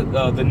being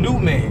the new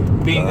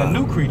man, being a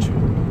new creature.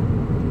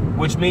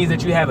 Which means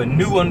that you have a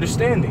new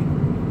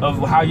understanding of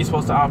how you're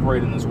supposed to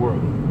operate in this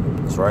world.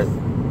 That's right.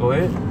 Go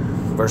ahead.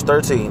 Verse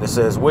 13, it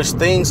says, which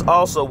things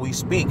also we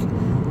speak,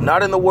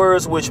 not in the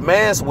words which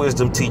man's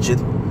wisdom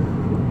teacheth,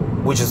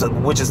 which is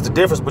the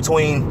difference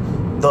between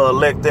the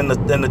elect and the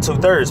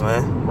 2/3,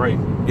 man. Right.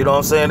 You know what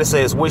I'm saying? It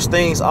says, which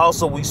things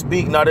also we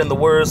speak, not in the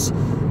words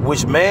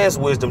which man's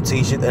wisdom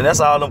teacheth, and that's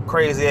all them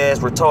crazy ass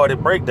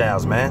retarded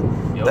breakdowns,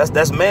 man. Yep.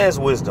 That's man's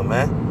wisdom,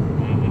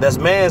 man. That's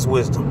man's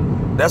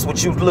wisdom. That's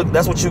what you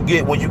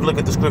get when you look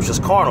at the scriptures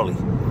carnally.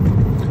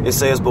 It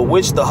says, but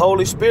which the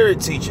Holy Spirit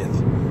teacheth,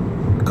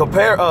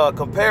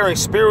 comparing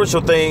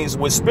spiritual things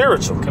with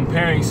spiritual.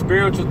 Comparing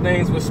spiritual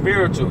things with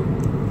spiritual.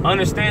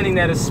 Understanding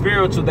that it's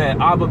spiritual, that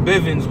Abba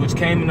Bivens, which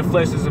came in the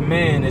flesh as a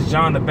man, is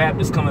John the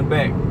Baptist coming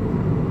back.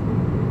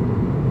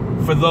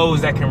 For those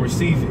that can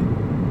receive it.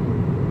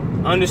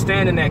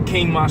 Understanding that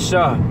King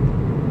Masha,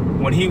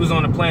 when he was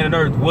on the planet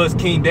Earth, was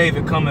King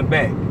David coming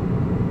back.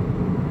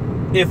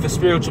 If a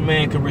spiritual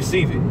man could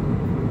receive it.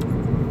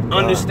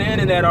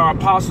 Understanding that our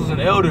apostles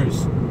and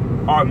elders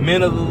are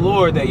men of the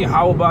Lord that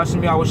Yahweh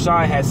B'Shem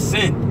Yahushua has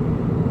sent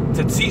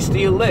to teach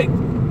the elect,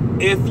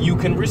 if you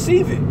can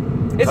receive it.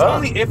 It's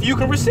only if you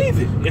can receive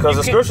it. Because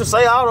the scriptures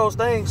say all those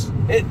things.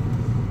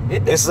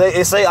 It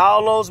say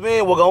all those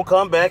men were gonna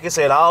come back. It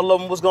said all of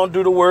them was gonna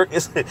do the work.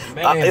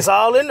 It's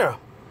all in there.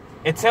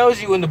 It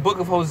tells you in the book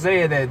of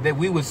Hosea that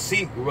we would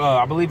seek.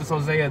 I believe it's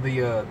Hosea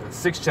the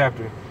 6th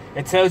chapter.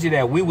 It tells you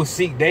that we will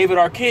seek David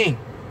our king.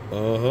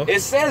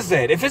 It says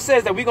that. If it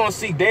says that we're gonna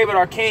seek David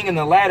our king in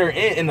the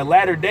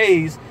latter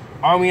days,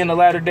 are we in the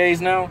latter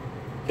days now?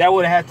 That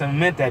would have had to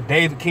meant that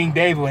King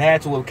David would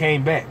have to have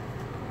came back.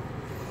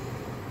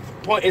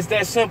 Point. It's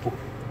that simple.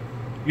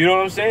 You know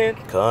what I'm saying?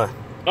 God.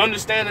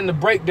 Understanding the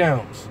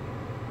breakdowns.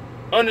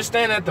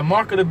 Understand that the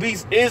mark of the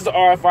beast is the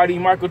RFID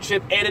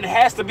microchip, and it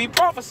has to be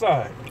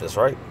prophesied. That's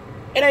right.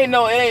 It ain't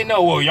no,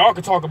 well, y'all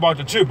can talk about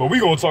the chip, but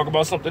we gonna talk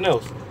about something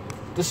else.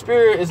 The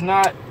spirit is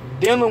not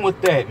dealing with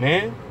that,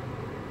 man.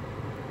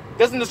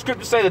 Doesn't the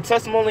scripture say the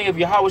testimony of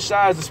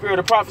Yahushua is the spirit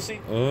of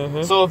prophecy?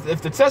 So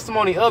if the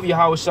testimony of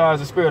Yahushua is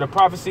the spirit of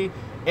prophecy,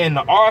 and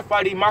the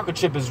RFID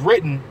microchip is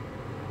written,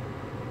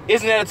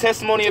 isn't that a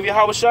testimony of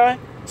Yahushua?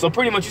 So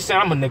pretty much you say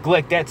I'm gonna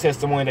neglect that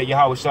testimony that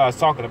Yahushua is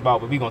talking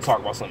about, but we gonna talk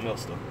about something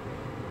else though.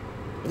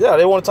 Yeah,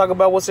 they want to talk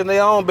about what's in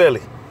their own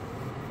belly.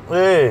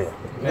 Yeah,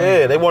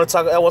 yeah. They want to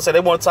talk. I want to say they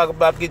want to talk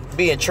about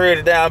being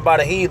treaded down by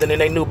the heathen in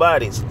their new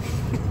bodies.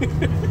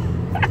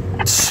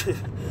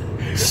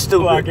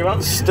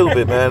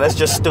 Stupid, man. That's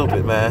just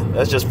stupid, man.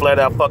 That's just flat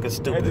out fucking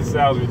stupid.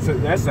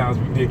 That sounds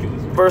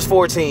ridiculous. Verse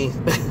 14.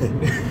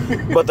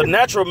 But the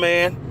natural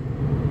man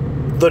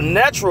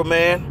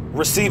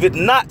receiveth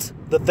not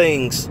the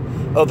things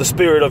of the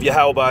spirit of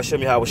Yahweh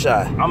B'Shem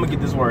Yahushua. I'm gonna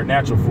get this word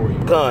natural for you.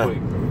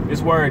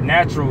 This word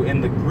natural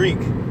in the Greek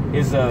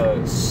is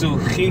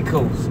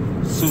suchikas.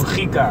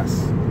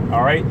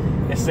 All right.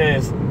 It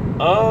says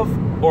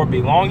of or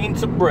belonging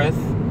to breath,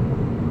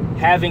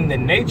 having the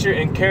nature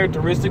and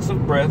characteristics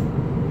of breath.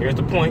 Here's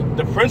the point: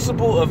 the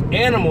principle of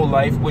animal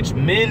life which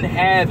men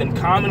have in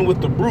common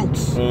with the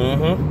brutes.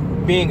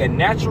 Being a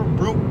natural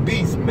brute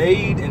beast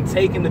made and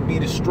taken to be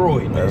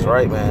destroyed. Man. That's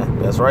right, man.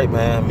 That's right,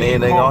 man.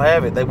 Men ain't gonna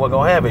have it. They weren't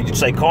gonna have it. You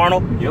say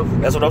carnal? Yep.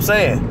 That's what I'm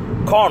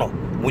saying. Carnal.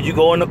 When you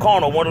go into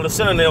carnal, one of the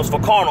synonyms for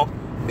carnal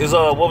is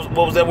what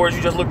was that word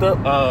you just looked up?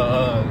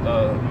 Let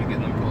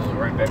me pull it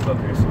right back up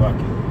here so I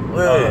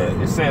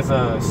can. It says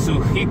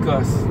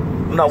suchikas.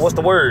 No, what's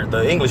the word?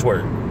 The English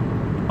word.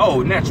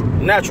 Oh, natural.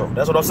 Natural.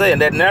 That's what I'm saying.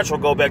 That natural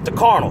go back to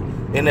carnal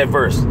in that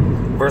verse.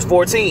 Verse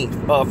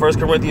 14, 1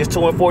 Corinthians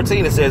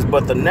 2:14, it says,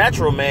 but the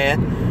natural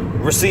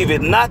man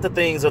receiveth not the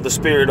things of the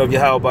spirit of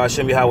Yahweh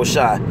B'Shem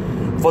Yahushua,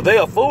 for they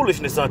are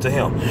foolishness unto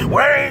him.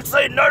 We ain't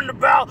say nothing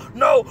about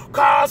no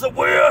cause of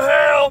will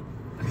hell.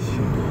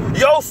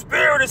 Your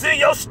spirit is in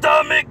your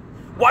stomach.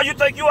 Why you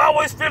think you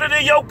always feel it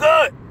in your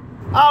gut?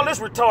 All this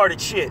retarded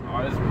shit.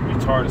 All this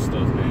retarded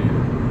stuff,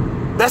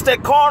 man. That's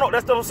that carnal,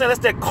 that's what I'm saying, that's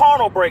that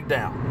carnal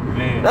breakdown.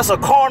 Man. That's a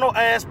carnal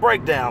ass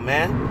breakdown,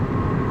 man.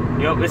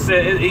 Yep, they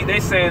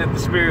saying that the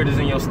spirit is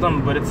in your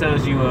stomach, but it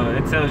tells you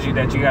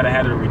that you gotta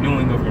have a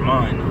renewing of your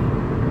mind.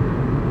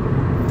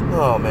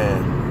 Oh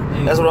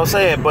man, that's what I'm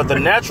saying. But the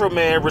natural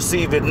man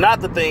receiveth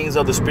not the things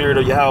of the spirit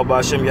of Yahweh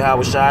Ba'Shem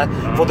Yahweh Shai,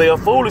 for they are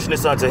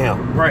foolishness unto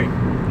him. Right.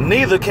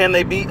 Neither can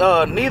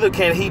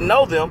he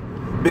know them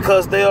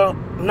because they are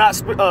not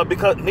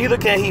neither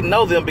can he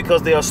know them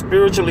because they are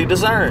spiritually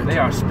discerned. They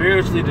are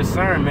spiritually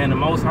discerned, man. The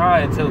Most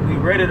High, we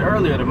read it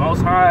earlier, the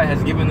Most High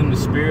has given them the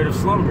spirit of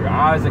slumber,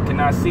 eyes that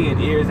cannot see and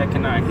ears that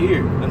cannot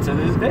hear unto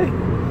this day.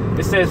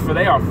 It says, for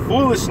they are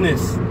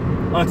foolishness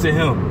unto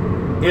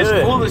him. It's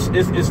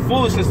It's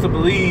foolishness to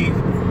believe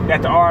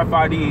that the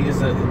RFID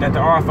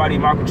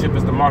microchip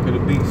is the mark of the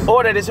beast,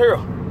 or that it's here,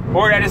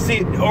 or that it's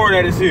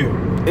here.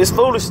 It's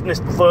foolishness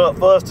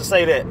for us to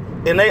say that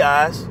in their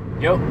eyes.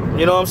 Yep.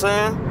 You know what I'm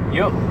saying?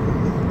 Yep.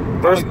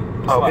 Verse,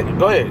 okay,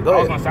 go ahead.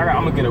 I'm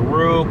gonna get a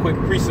real quick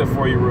precept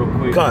for you, real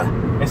quick.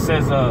 Come. It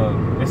says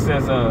this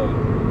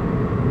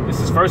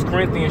is 1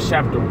 Corinthians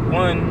chapter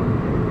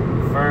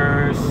 1,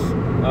 verse.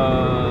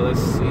 Let's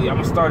see. I'm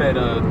gonna start at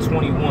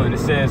 21. It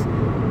says,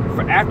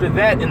 for after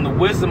that, in the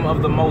wisdom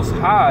of the Most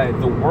High,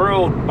 the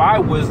world by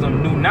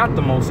wisdom knew not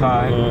the Most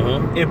High.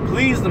 It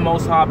pleased the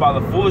Most High by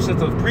the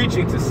foolishness of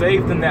preaching to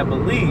save them that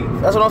believe.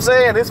 That's what I'm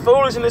saying. It's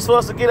foolishness for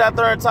us to get out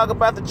there and talk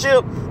about the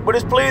chip, but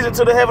it's pleasing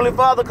to the Heavenly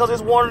Father because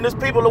it's warning his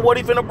people of what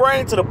he finna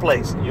bring to the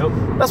place. Yep.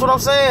 That's what I'm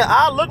saying.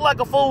 I look like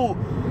a fool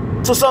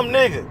to some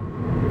nigga.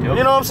 Yep.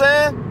 You know what I'm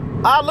saying?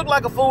 I look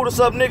like a fool to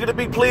some nigga to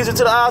be pleasing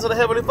to the eyes of the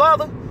Heavenly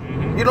Father.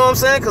 You know what I'm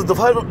saying? Because the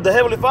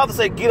Heavenly Father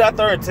say, get out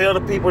there and tell the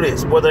people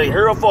this, whether they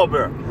hear or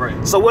forbear.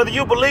 Right. So whether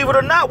you believe it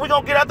or not, we're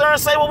going to get out there and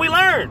say what we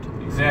learned.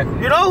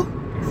 Exactly. You know?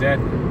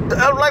 Exactly.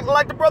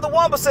 Like the brother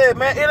Wamba said,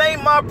 man, it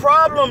ain't my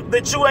problem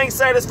that you ain't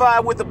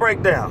satisfied with the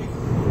breakdown.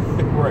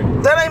 Right.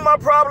 That ain't my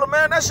problem,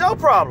 man. That's your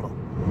problem.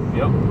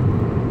 Yep.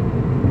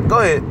 Go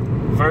ahead.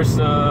 Verse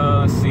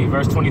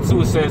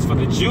 22, it says, for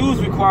the Jews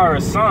require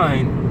a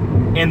sign,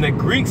 and the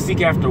Greeks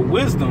seek after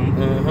wisdom,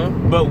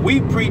 but we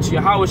preach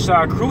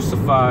Yahushua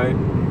crucified,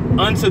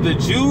 unto the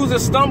Jews a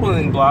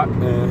stumbling block,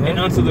 and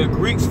unto the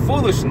Greeks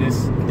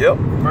foolishness. Yep.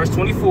 Verse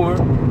 24,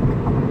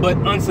 but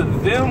unto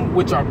them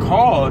which are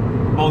called,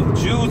 both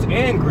Jews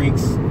and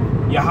Greeks,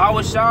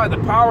 Yahushua, the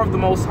power of the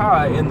Most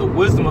High, and the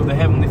wisdom of the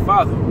Heavenly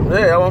Father. Yeah,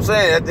 that's what I'm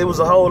saying. There was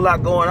a whole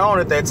lot going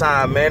on at that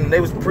time, man. And they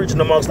was preaching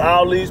amongst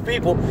all these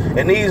people,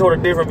 and these were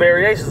the different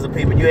variations of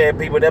people. You had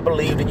people that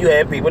believed, and you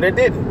had people that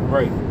didn't.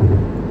 Right.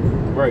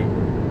 Right.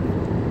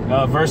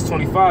 Verse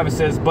 25, it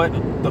says, but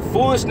the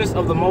foolishness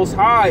of the Most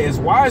High is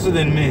wiser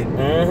than men.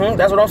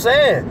 That's what I'm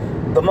saying.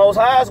 The Most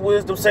High's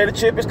wisdom say the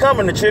chip is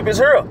coming. The chip is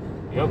here.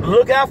 Yep.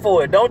 Look out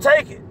for it. Don't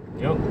take it.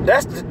 Yep.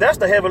 That's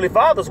the Heavenly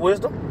Father's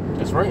wisdom.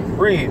 That's right.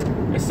 Read.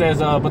 It says,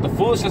 but the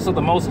foolishness of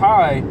the Most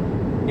High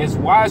is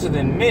wiser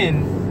than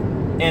men,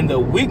 and the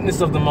weakness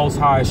of the Most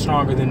High is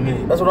stronger than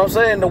men. That's what I'm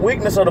saying. The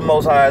weakness of the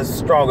Most High is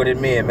stronger than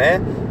men,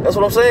 man. That's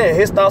what I'm saying.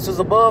 His thoughts is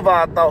above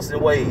our thoughts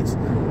and ways.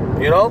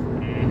 You know?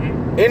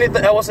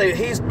 Anything, I would say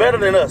he's better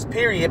than us,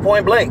 period,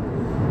 point blank.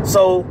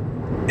 So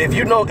if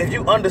you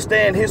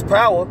understand his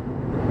power,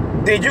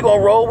 then you're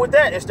gonna roll with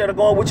that instead of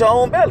going with your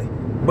own belly.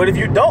 But if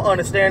you don't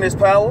understand his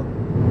power,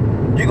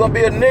 you're gonna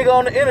be a nigga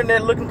on the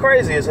internet looking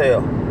crazy as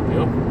hell.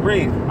 Yep.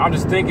 Read. I'm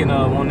just thinking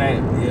on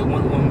that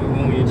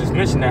when we just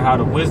mentioned that, how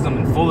the wisdom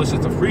and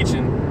foolishness of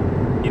preaching,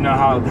 you know,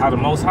 how the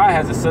Most High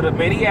has it set up,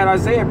 man. He had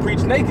Isaiah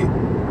preach naked.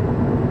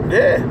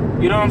 Yeah.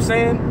 You know what I'm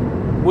saying?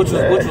 Which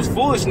was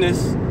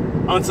foolishness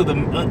unto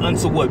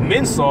what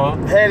men saw.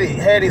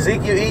 Had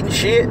Ezekiel eating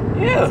shit?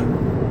 Yeah.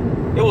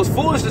 It was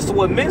foolishness to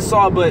what men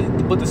saw, but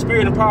the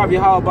spirit and power of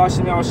Yahweh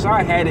Ba'Shem Yahweh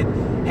Shai had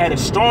it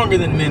stronger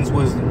than men's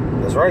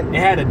wisdom. That's right. It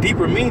had a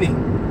deeper meaning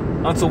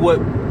unto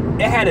what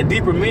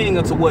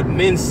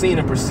men seen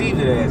and perceived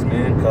it as,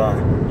 man.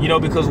 God. You know,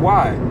 because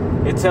why?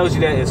 It tells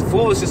you that it's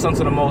foolishness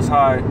unto the Most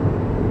High,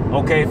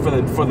 okay,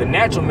 for the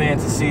natural man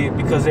to see it,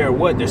 because they're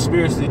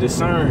spiritually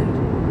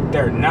discerned.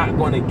 They're not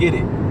going to get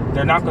it.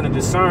 They're not going to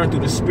discern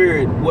through the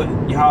spirit what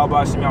Yahweh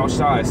Ba'Shem Yahweh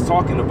Shai is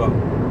talking about,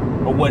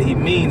 or what he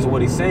means, or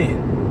what he's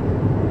saying.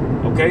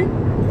 Okay?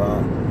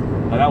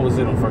 That was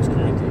it on 1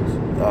 Corinthians.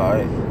 All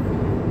right.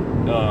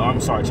 I'm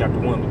sorry, chapter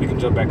 1, but we can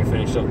jump back and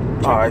finish up.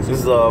 All right,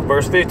 this is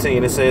verse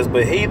 15. It says,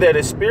 but he that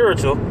is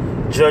spiritual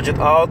judgeth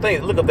all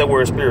things. Look up that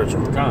word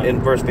spiritual in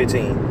verse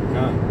 15.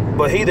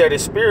 But he that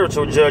is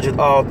spiritual judgeth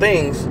all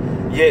things,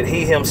 yet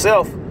he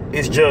himself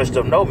is judged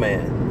of no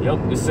man.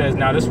 Yep, it says,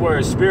 now this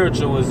word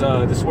spiritual is,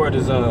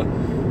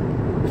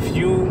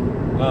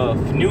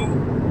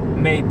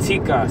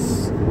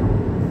 pneumatikas.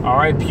 All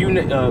right,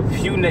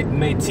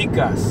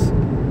 pneumatikas.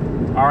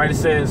 All right, it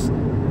says,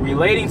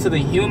 relating to the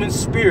human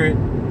spirit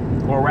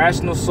or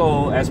rational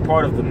soul as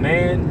part of the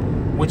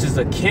man, which is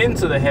akin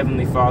to the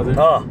Heavenly Father.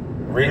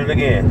 Read it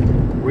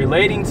again.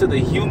 Relating to the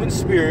human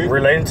spirit.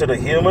 Relating to the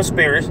human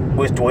spirit,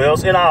 which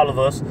dwells in all of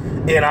us,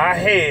 in our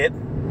head.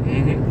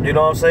 You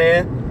know what I'm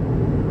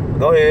saying?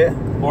 Go ahead.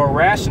 Or a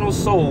rational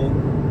soul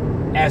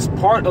as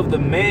part of the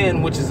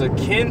man which is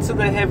akin to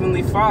the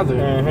Heavenly Father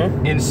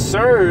and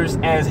serves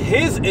as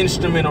his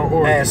instrumental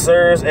organ. And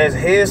serves as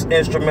his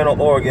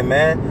instrumental organ,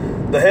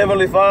 man. The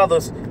Heavenly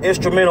Father's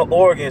instrumental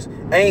organs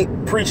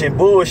ain't preaching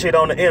bullshit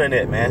on the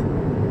internet, man.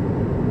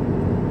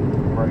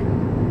 Right.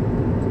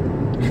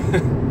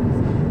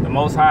 The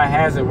Most High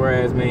has it,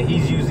 whereas, man,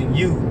 he's using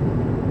you.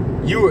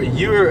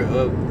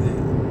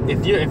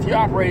 If you're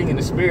operating in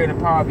the spirit and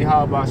power of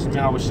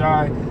Yahweh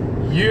Shai,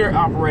 you're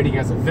operating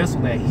as a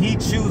vessel that he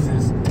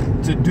chooses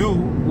to do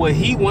what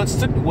he wants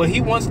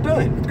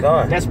done.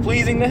 God. That's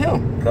pleasing to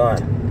him. God.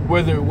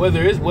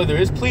 Whether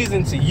it's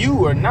pleasing to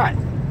you or not,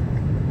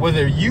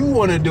 whether you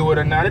want to do it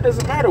or not, it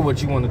doesn't matter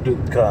what you want to do.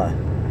 God.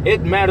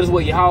 It matters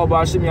what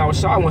Yahweh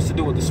Shai wants to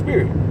do with the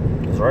spirit.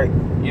 That's right.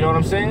 You know what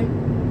I'm saying?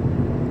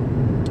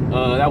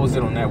 That was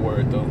it on that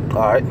word, though.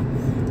 All right.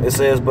 It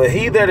says, but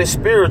he that is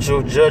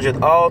spiritual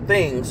judgeth all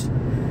things,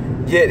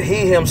 yet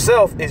he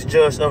himself is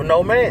judged of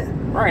no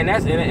man. Right,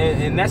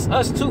 and that's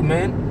us too,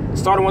 man.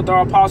 Starting with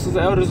our apostles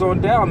and elders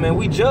on down, man,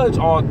 we judge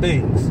all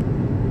things.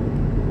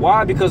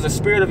 Why? Because the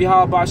spirit of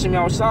Yahweh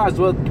Shai is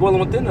dwelling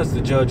within us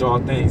to judge all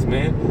things,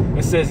 man.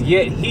 It says,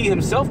 yet he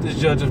himself is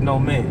judge of no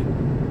man.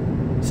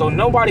 So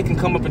nobody can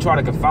come up and try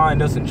to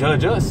confine us and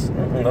judge us.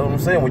 You know what I'm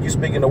saying? When you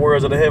speak in the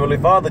words of the Heavenly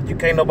Father, you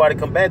can't nobody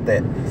combat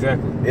that.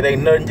 Exactly. It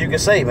ain't nothing you can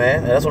say,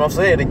 man. That's what I'm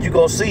saying. That you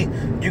gonna see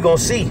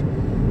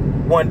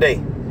one day.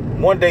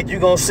 One day you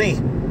gonna see.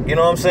 You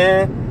know what I'm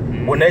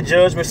saying? When that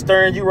judgment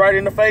staring you right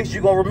in the face,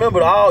 you gonna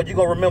remember all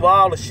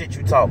the shit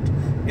you talked.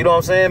 You know what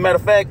I'm saying? Matter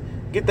of fact,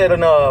 get that in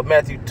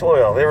Matthew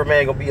 12. Every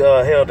man gonna be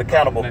held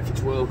accountable. Matthew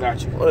 12,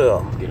 got you.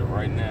 Well, let's get it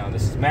right now.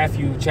 This is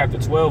Matthew chapter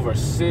 12, verse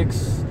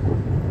 6.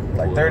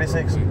 Like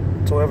 36,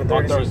 12 and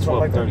 36, 12,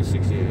 like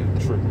 36, yeah,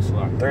 tripping, it's a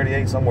lot.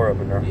 38, somewhere up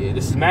in there. Yeah,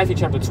 this is Matthew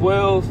chapter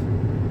 12.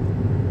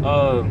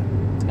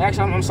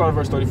 Actually, I'm sorry,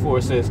 verse 34.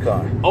 It says,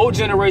 O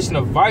generation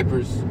of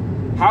vipers,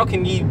 how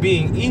can ye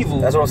being evil?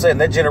 That's what I'm saying.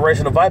 That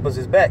generation of vipers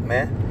is back,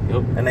 man.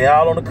 Yep. And they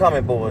all on the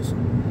comment boards.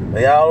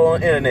 They all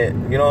on the internet.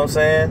 You know what I'm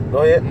saying?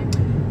 Go ahead.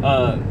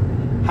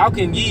 How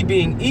can ye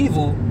being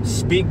evil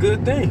speak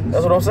good things?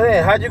 That's what I'm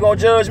saying. How you gonna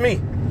judge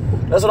me?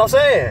 That's what I'm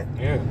saying.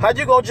 Yeah. How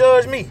you gonna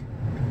judge me?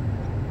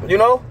 You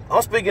know,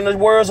 I'm speaking the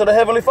words of the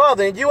Heavenly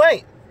Father, and you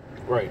ain't.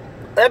 Right.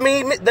 That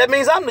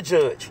means I'm the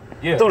judge.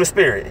 Yeah. Through the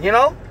Spirit. You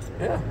know.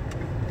 Yeah.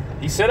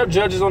 He set up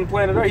judges on the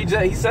planet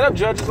Earth. He set up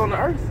judges on the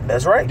earth.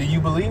 That's right. Do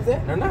you believe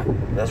that or not?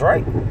 That's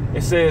right.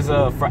 It says,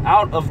 for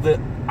out of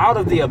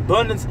the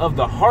abundance of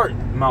the heart,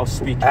 mouth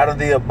speaking. Out of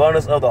the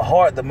abundance of the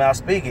heart, the mouth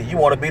speaking. You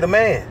want to be the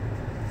man.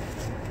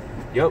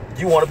 Yep.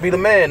 You want to be the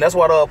man. That's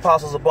why the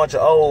apostles a bunch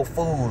of old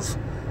fools,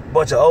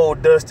 bunch of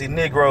old dusty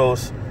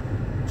Negroes,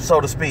 so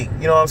to speak.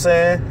 You know what I'm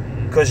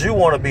saying? Because you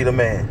want to be the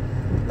man.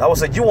 I would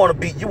say you want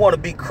to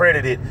be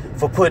credited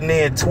for putting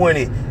in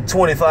 20,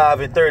 25,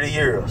 and 30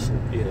 years.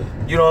 Yeah.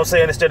 You know what I'm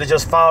saying? Instead of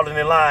just falling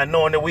in line,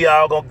 knowing that we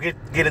all gonna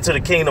get into the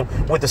kingdom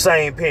with the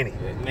same penny.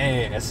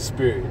 Man, that's the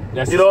spirit.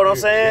 You know what I'm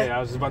saying? Yeah, I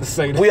was just about to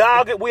say that. We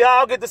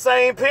all get the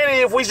same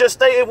penny if we just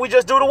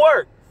do the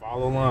work.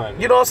 Follow line.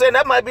 You know what I'm saying?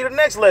 That might be the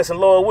next lesson,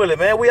 Lord willing,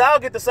 man. We all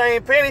get the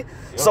same penny.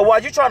 Yep. So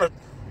while you trying to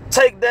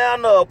take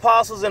down the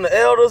apostles and the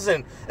elders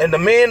and the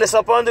men that's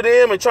up under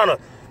them and trying to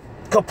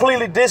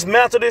completely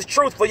dismantle this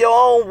truth for your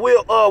own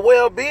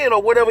well-being or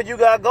whatever you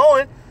got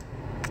going,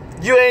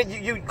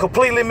 you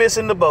completely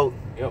missing the boat.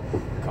 Yep.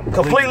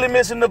 Completely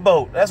missing the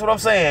boat. That's what I'm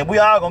saying. We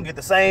all gonna get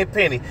the same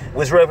penny,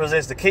 which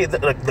represents the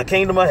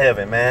kingdom of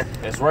heaven, man.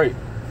 That's right.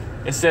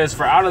 It says,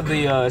 for out of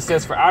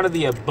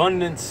the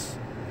abundance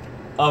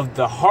of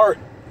the heart,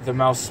 the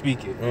mouth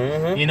speaketh.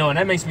 You know, and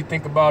that makes me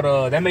think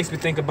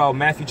about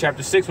Matthew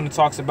chapter 6 when it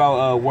talks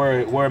about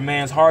where a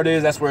man's heart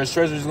is, that's where his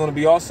treasure is going to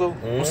be also.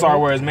 I'm sorry,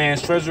 where his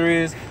man's treasure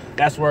is,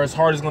 that's where his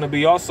heart is going to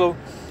be also.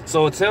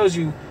 So it tells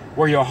you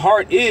where your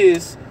heart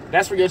is,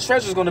 that's where your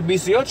treasure is going to be.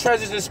 So your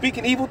treasure is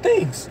speaking evil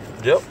things.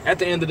 Yep. At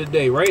the end of the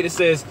day, right? It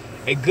says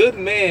a good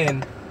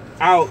man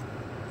out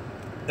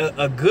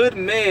of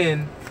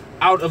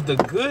the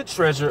good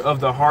treasure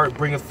of the heart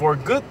bringeth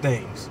forth good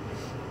things.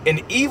 An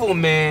evil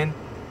man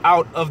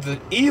out of the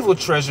evil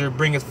treasure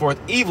bringeth forth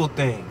evil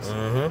things.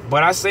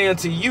 But I say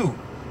unto you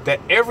that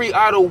every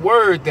idle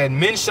word that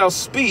men shall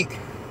speak,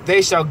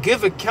 they shall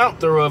give account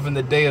thereof in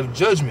the day of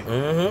judgment.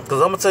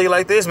 Because I'm going to tell you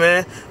like this,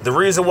 man. The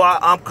reason why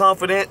I'm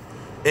confident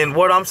in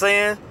what I'm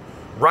saying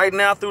right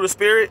now through the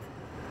Spirit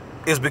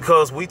is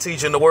because we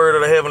teaching the word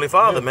of the Heavenly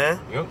Father, man.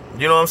 Yep.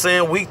 You know what I'm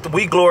saying?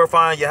 We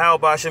glorifying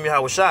Yahweh Hashem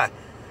Yahweh Shai.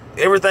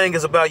 Everything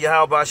is about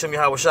Yahweh Hashem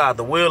Yahweh Shai,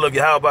 the will of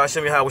Yahweh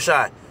Hashem Yahweh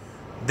Shai.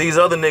 These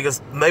other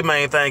niggas, their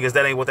main thing is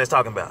that ain't what they're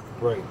talking about.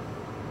 Right.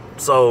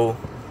 So,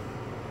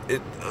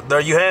 there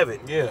you have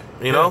it. Yeah.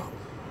 You know?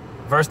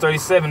 Verse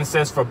 37, it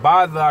says, for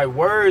by thy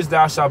words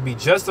thou shalt be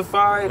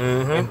justified,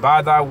 and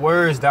by thy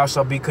words thou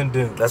shalt be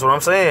condemned. That's what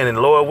I'm saying. And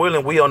Lord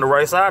willing, we on the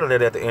right side of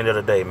that at the end of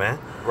the day, man.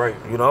 Right.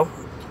 You know?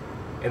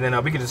 And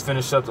then we could just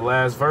finish up the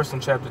last verse in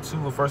chapter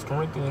 2 of 1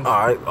 Corinthians.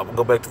 All right, I'm going to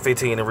go back to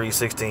 15 and read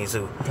 16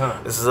 too. Huh.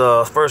 This is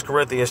 1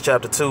 Corinthians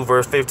chapter 2,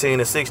 verse 15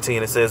 and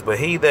 16. It says, "But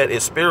he that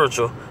is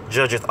spiritual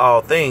judgeth all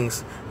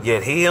things,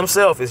 yet he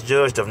himself is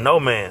judged of no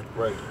man.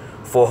 Right.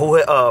 For who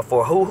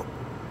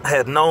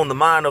hath known the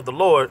mind of the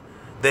Lord,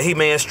 that he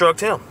may instruct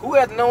him?" Who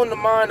hath known the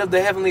mind of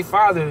the Heavenly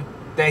Father,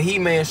 that he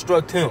may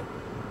instruct him?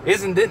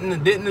 Doesn't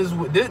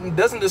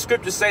the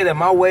scripture say that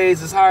my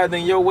ways is higher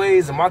than your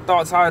ways and my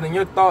thoughts higher than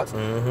your thoughts?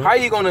 Mm-hmm. How are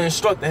you going to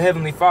instruct the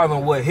Heavenly Father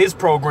on what his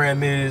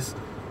program is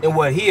and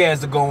what he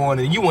has to go on,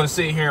 and you want to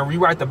sit here and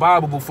rewrite the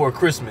Bible before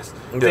Christmas,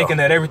 thinking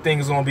that everything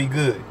is going to be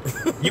good?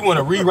 You want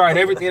to rewrite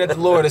everything that the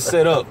Lord has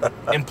set up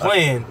and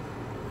planned.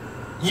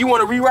 You want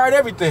to rewrite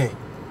everything.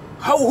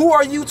 Who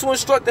are you to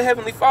instruct the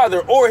Heavenly Father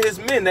or his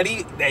men that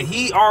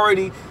he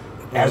already,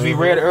 as we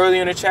read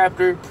earlier in the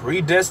chapter,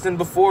 predestined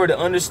before to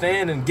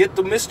understand and get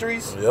the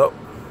mysteries? Yep.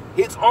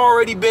 It's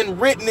already been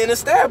written and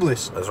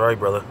established. That's right,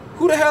 brother.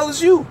 Who the hell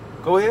is you?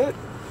 Go ahead.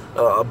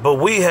 But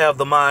we have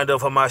the mind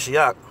of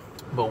Hamashiach.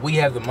 But we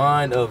have the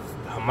mind of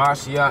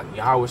Hamashiach,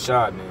 Yahweh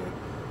Shah, man.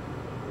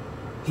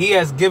 He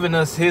has given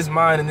us his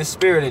mind and his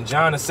spirit in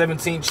John the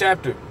 17th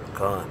chapter.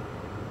 Con.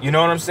 You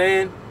know what I'm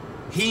saying?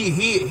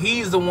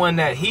 He's the one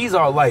he's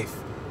our life.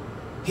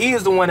 He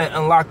is the one that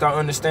unlocked our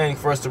understanding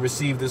for us to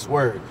receive this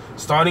word.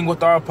 Starting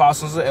with our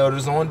apostles and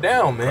elders on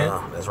down,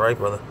 man. That's right,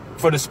 brother.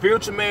 For the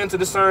spiritual man to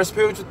discern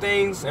spiritual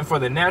things, and for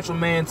the natural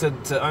man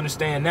to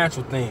understand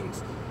natural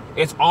things.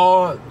 It's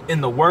all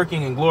in the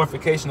working and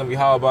glorification of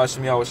Yahweh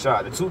B'Shem Yahweh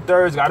Shah. The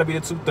 2/3 got to be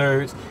the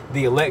 2/3.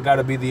 The elect got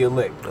to be the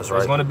elect. That's right.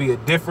 There's going to be a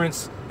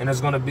difference, and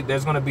there's going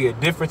to be a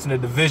difference in the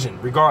division,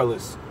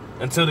 regardless,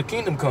 until the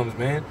kingdom comes,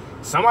 man.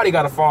 Somebody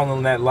got to fall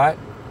in that lot.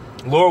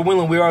 Lord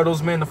willing, we are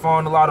those men to fall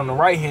in the lot on the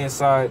right-hand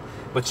side.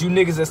 But you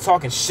niggas that's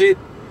talking shit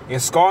and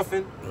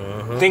scoffing,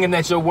 thinking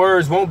that your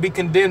words won't be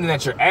condemned and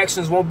that your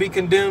actions won't be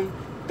condemned,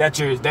 that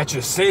your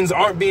sins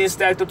aren't being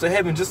stacked up to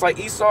heaven, just like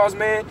Esau's,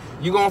 man,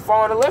 you're going to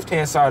fall on the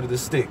left-hand side of the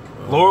stick.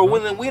 Lord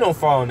willing, we don't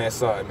fall on that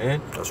side,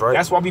 man. That's right.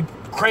 That's why we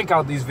crank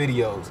out these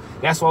videos.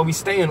 That's why we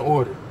stay in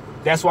order.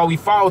 That's why we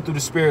follow through the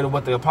spirit of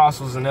what the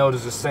apostles and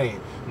elders are saying.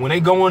 When they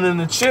go in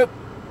the chip,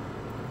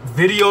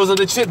 videos of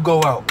the chip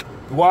go out.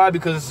 Why?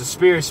 Because it's the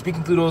spirit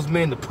speaking through those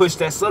men to push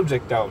that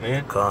subject out,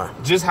 man. Con.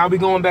 Just how we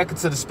going back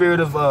into the spirit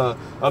of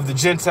the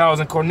Gentiles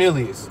and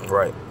Cornelius.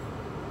 Right.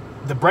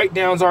 The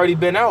breakdown's already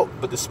been out,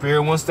 but the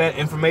spirit wants that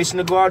information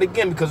to go out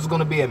again because there's going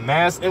to be a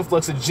mass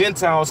influx of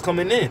Gentiles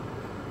coming in.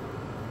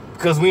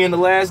 Because we in the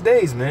last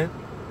days, man.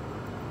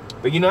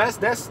 But you know,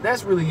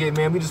 that's really it,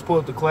 man. We just pulled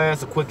up the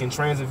class, a quick in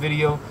transit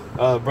video.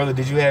 Brother,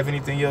 did you have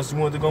anything else you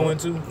wanted to go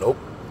into? Nope.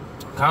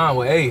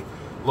 Well, hey,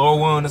 Lord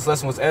willing, this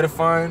lesson was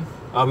edifying.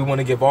 We want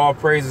to give all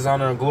praises,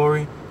 honor, and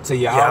glory to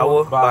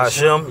Yahweh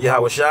B'Shem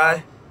Yahweh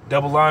Shai.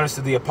 Double honors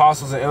to the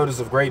apostles and elders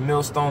of Great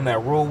Millstone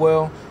that rule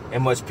well,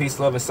 and much peace,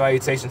 love, and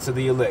salutation to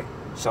the elect.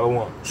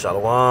 Shalom.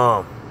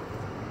 Shalom.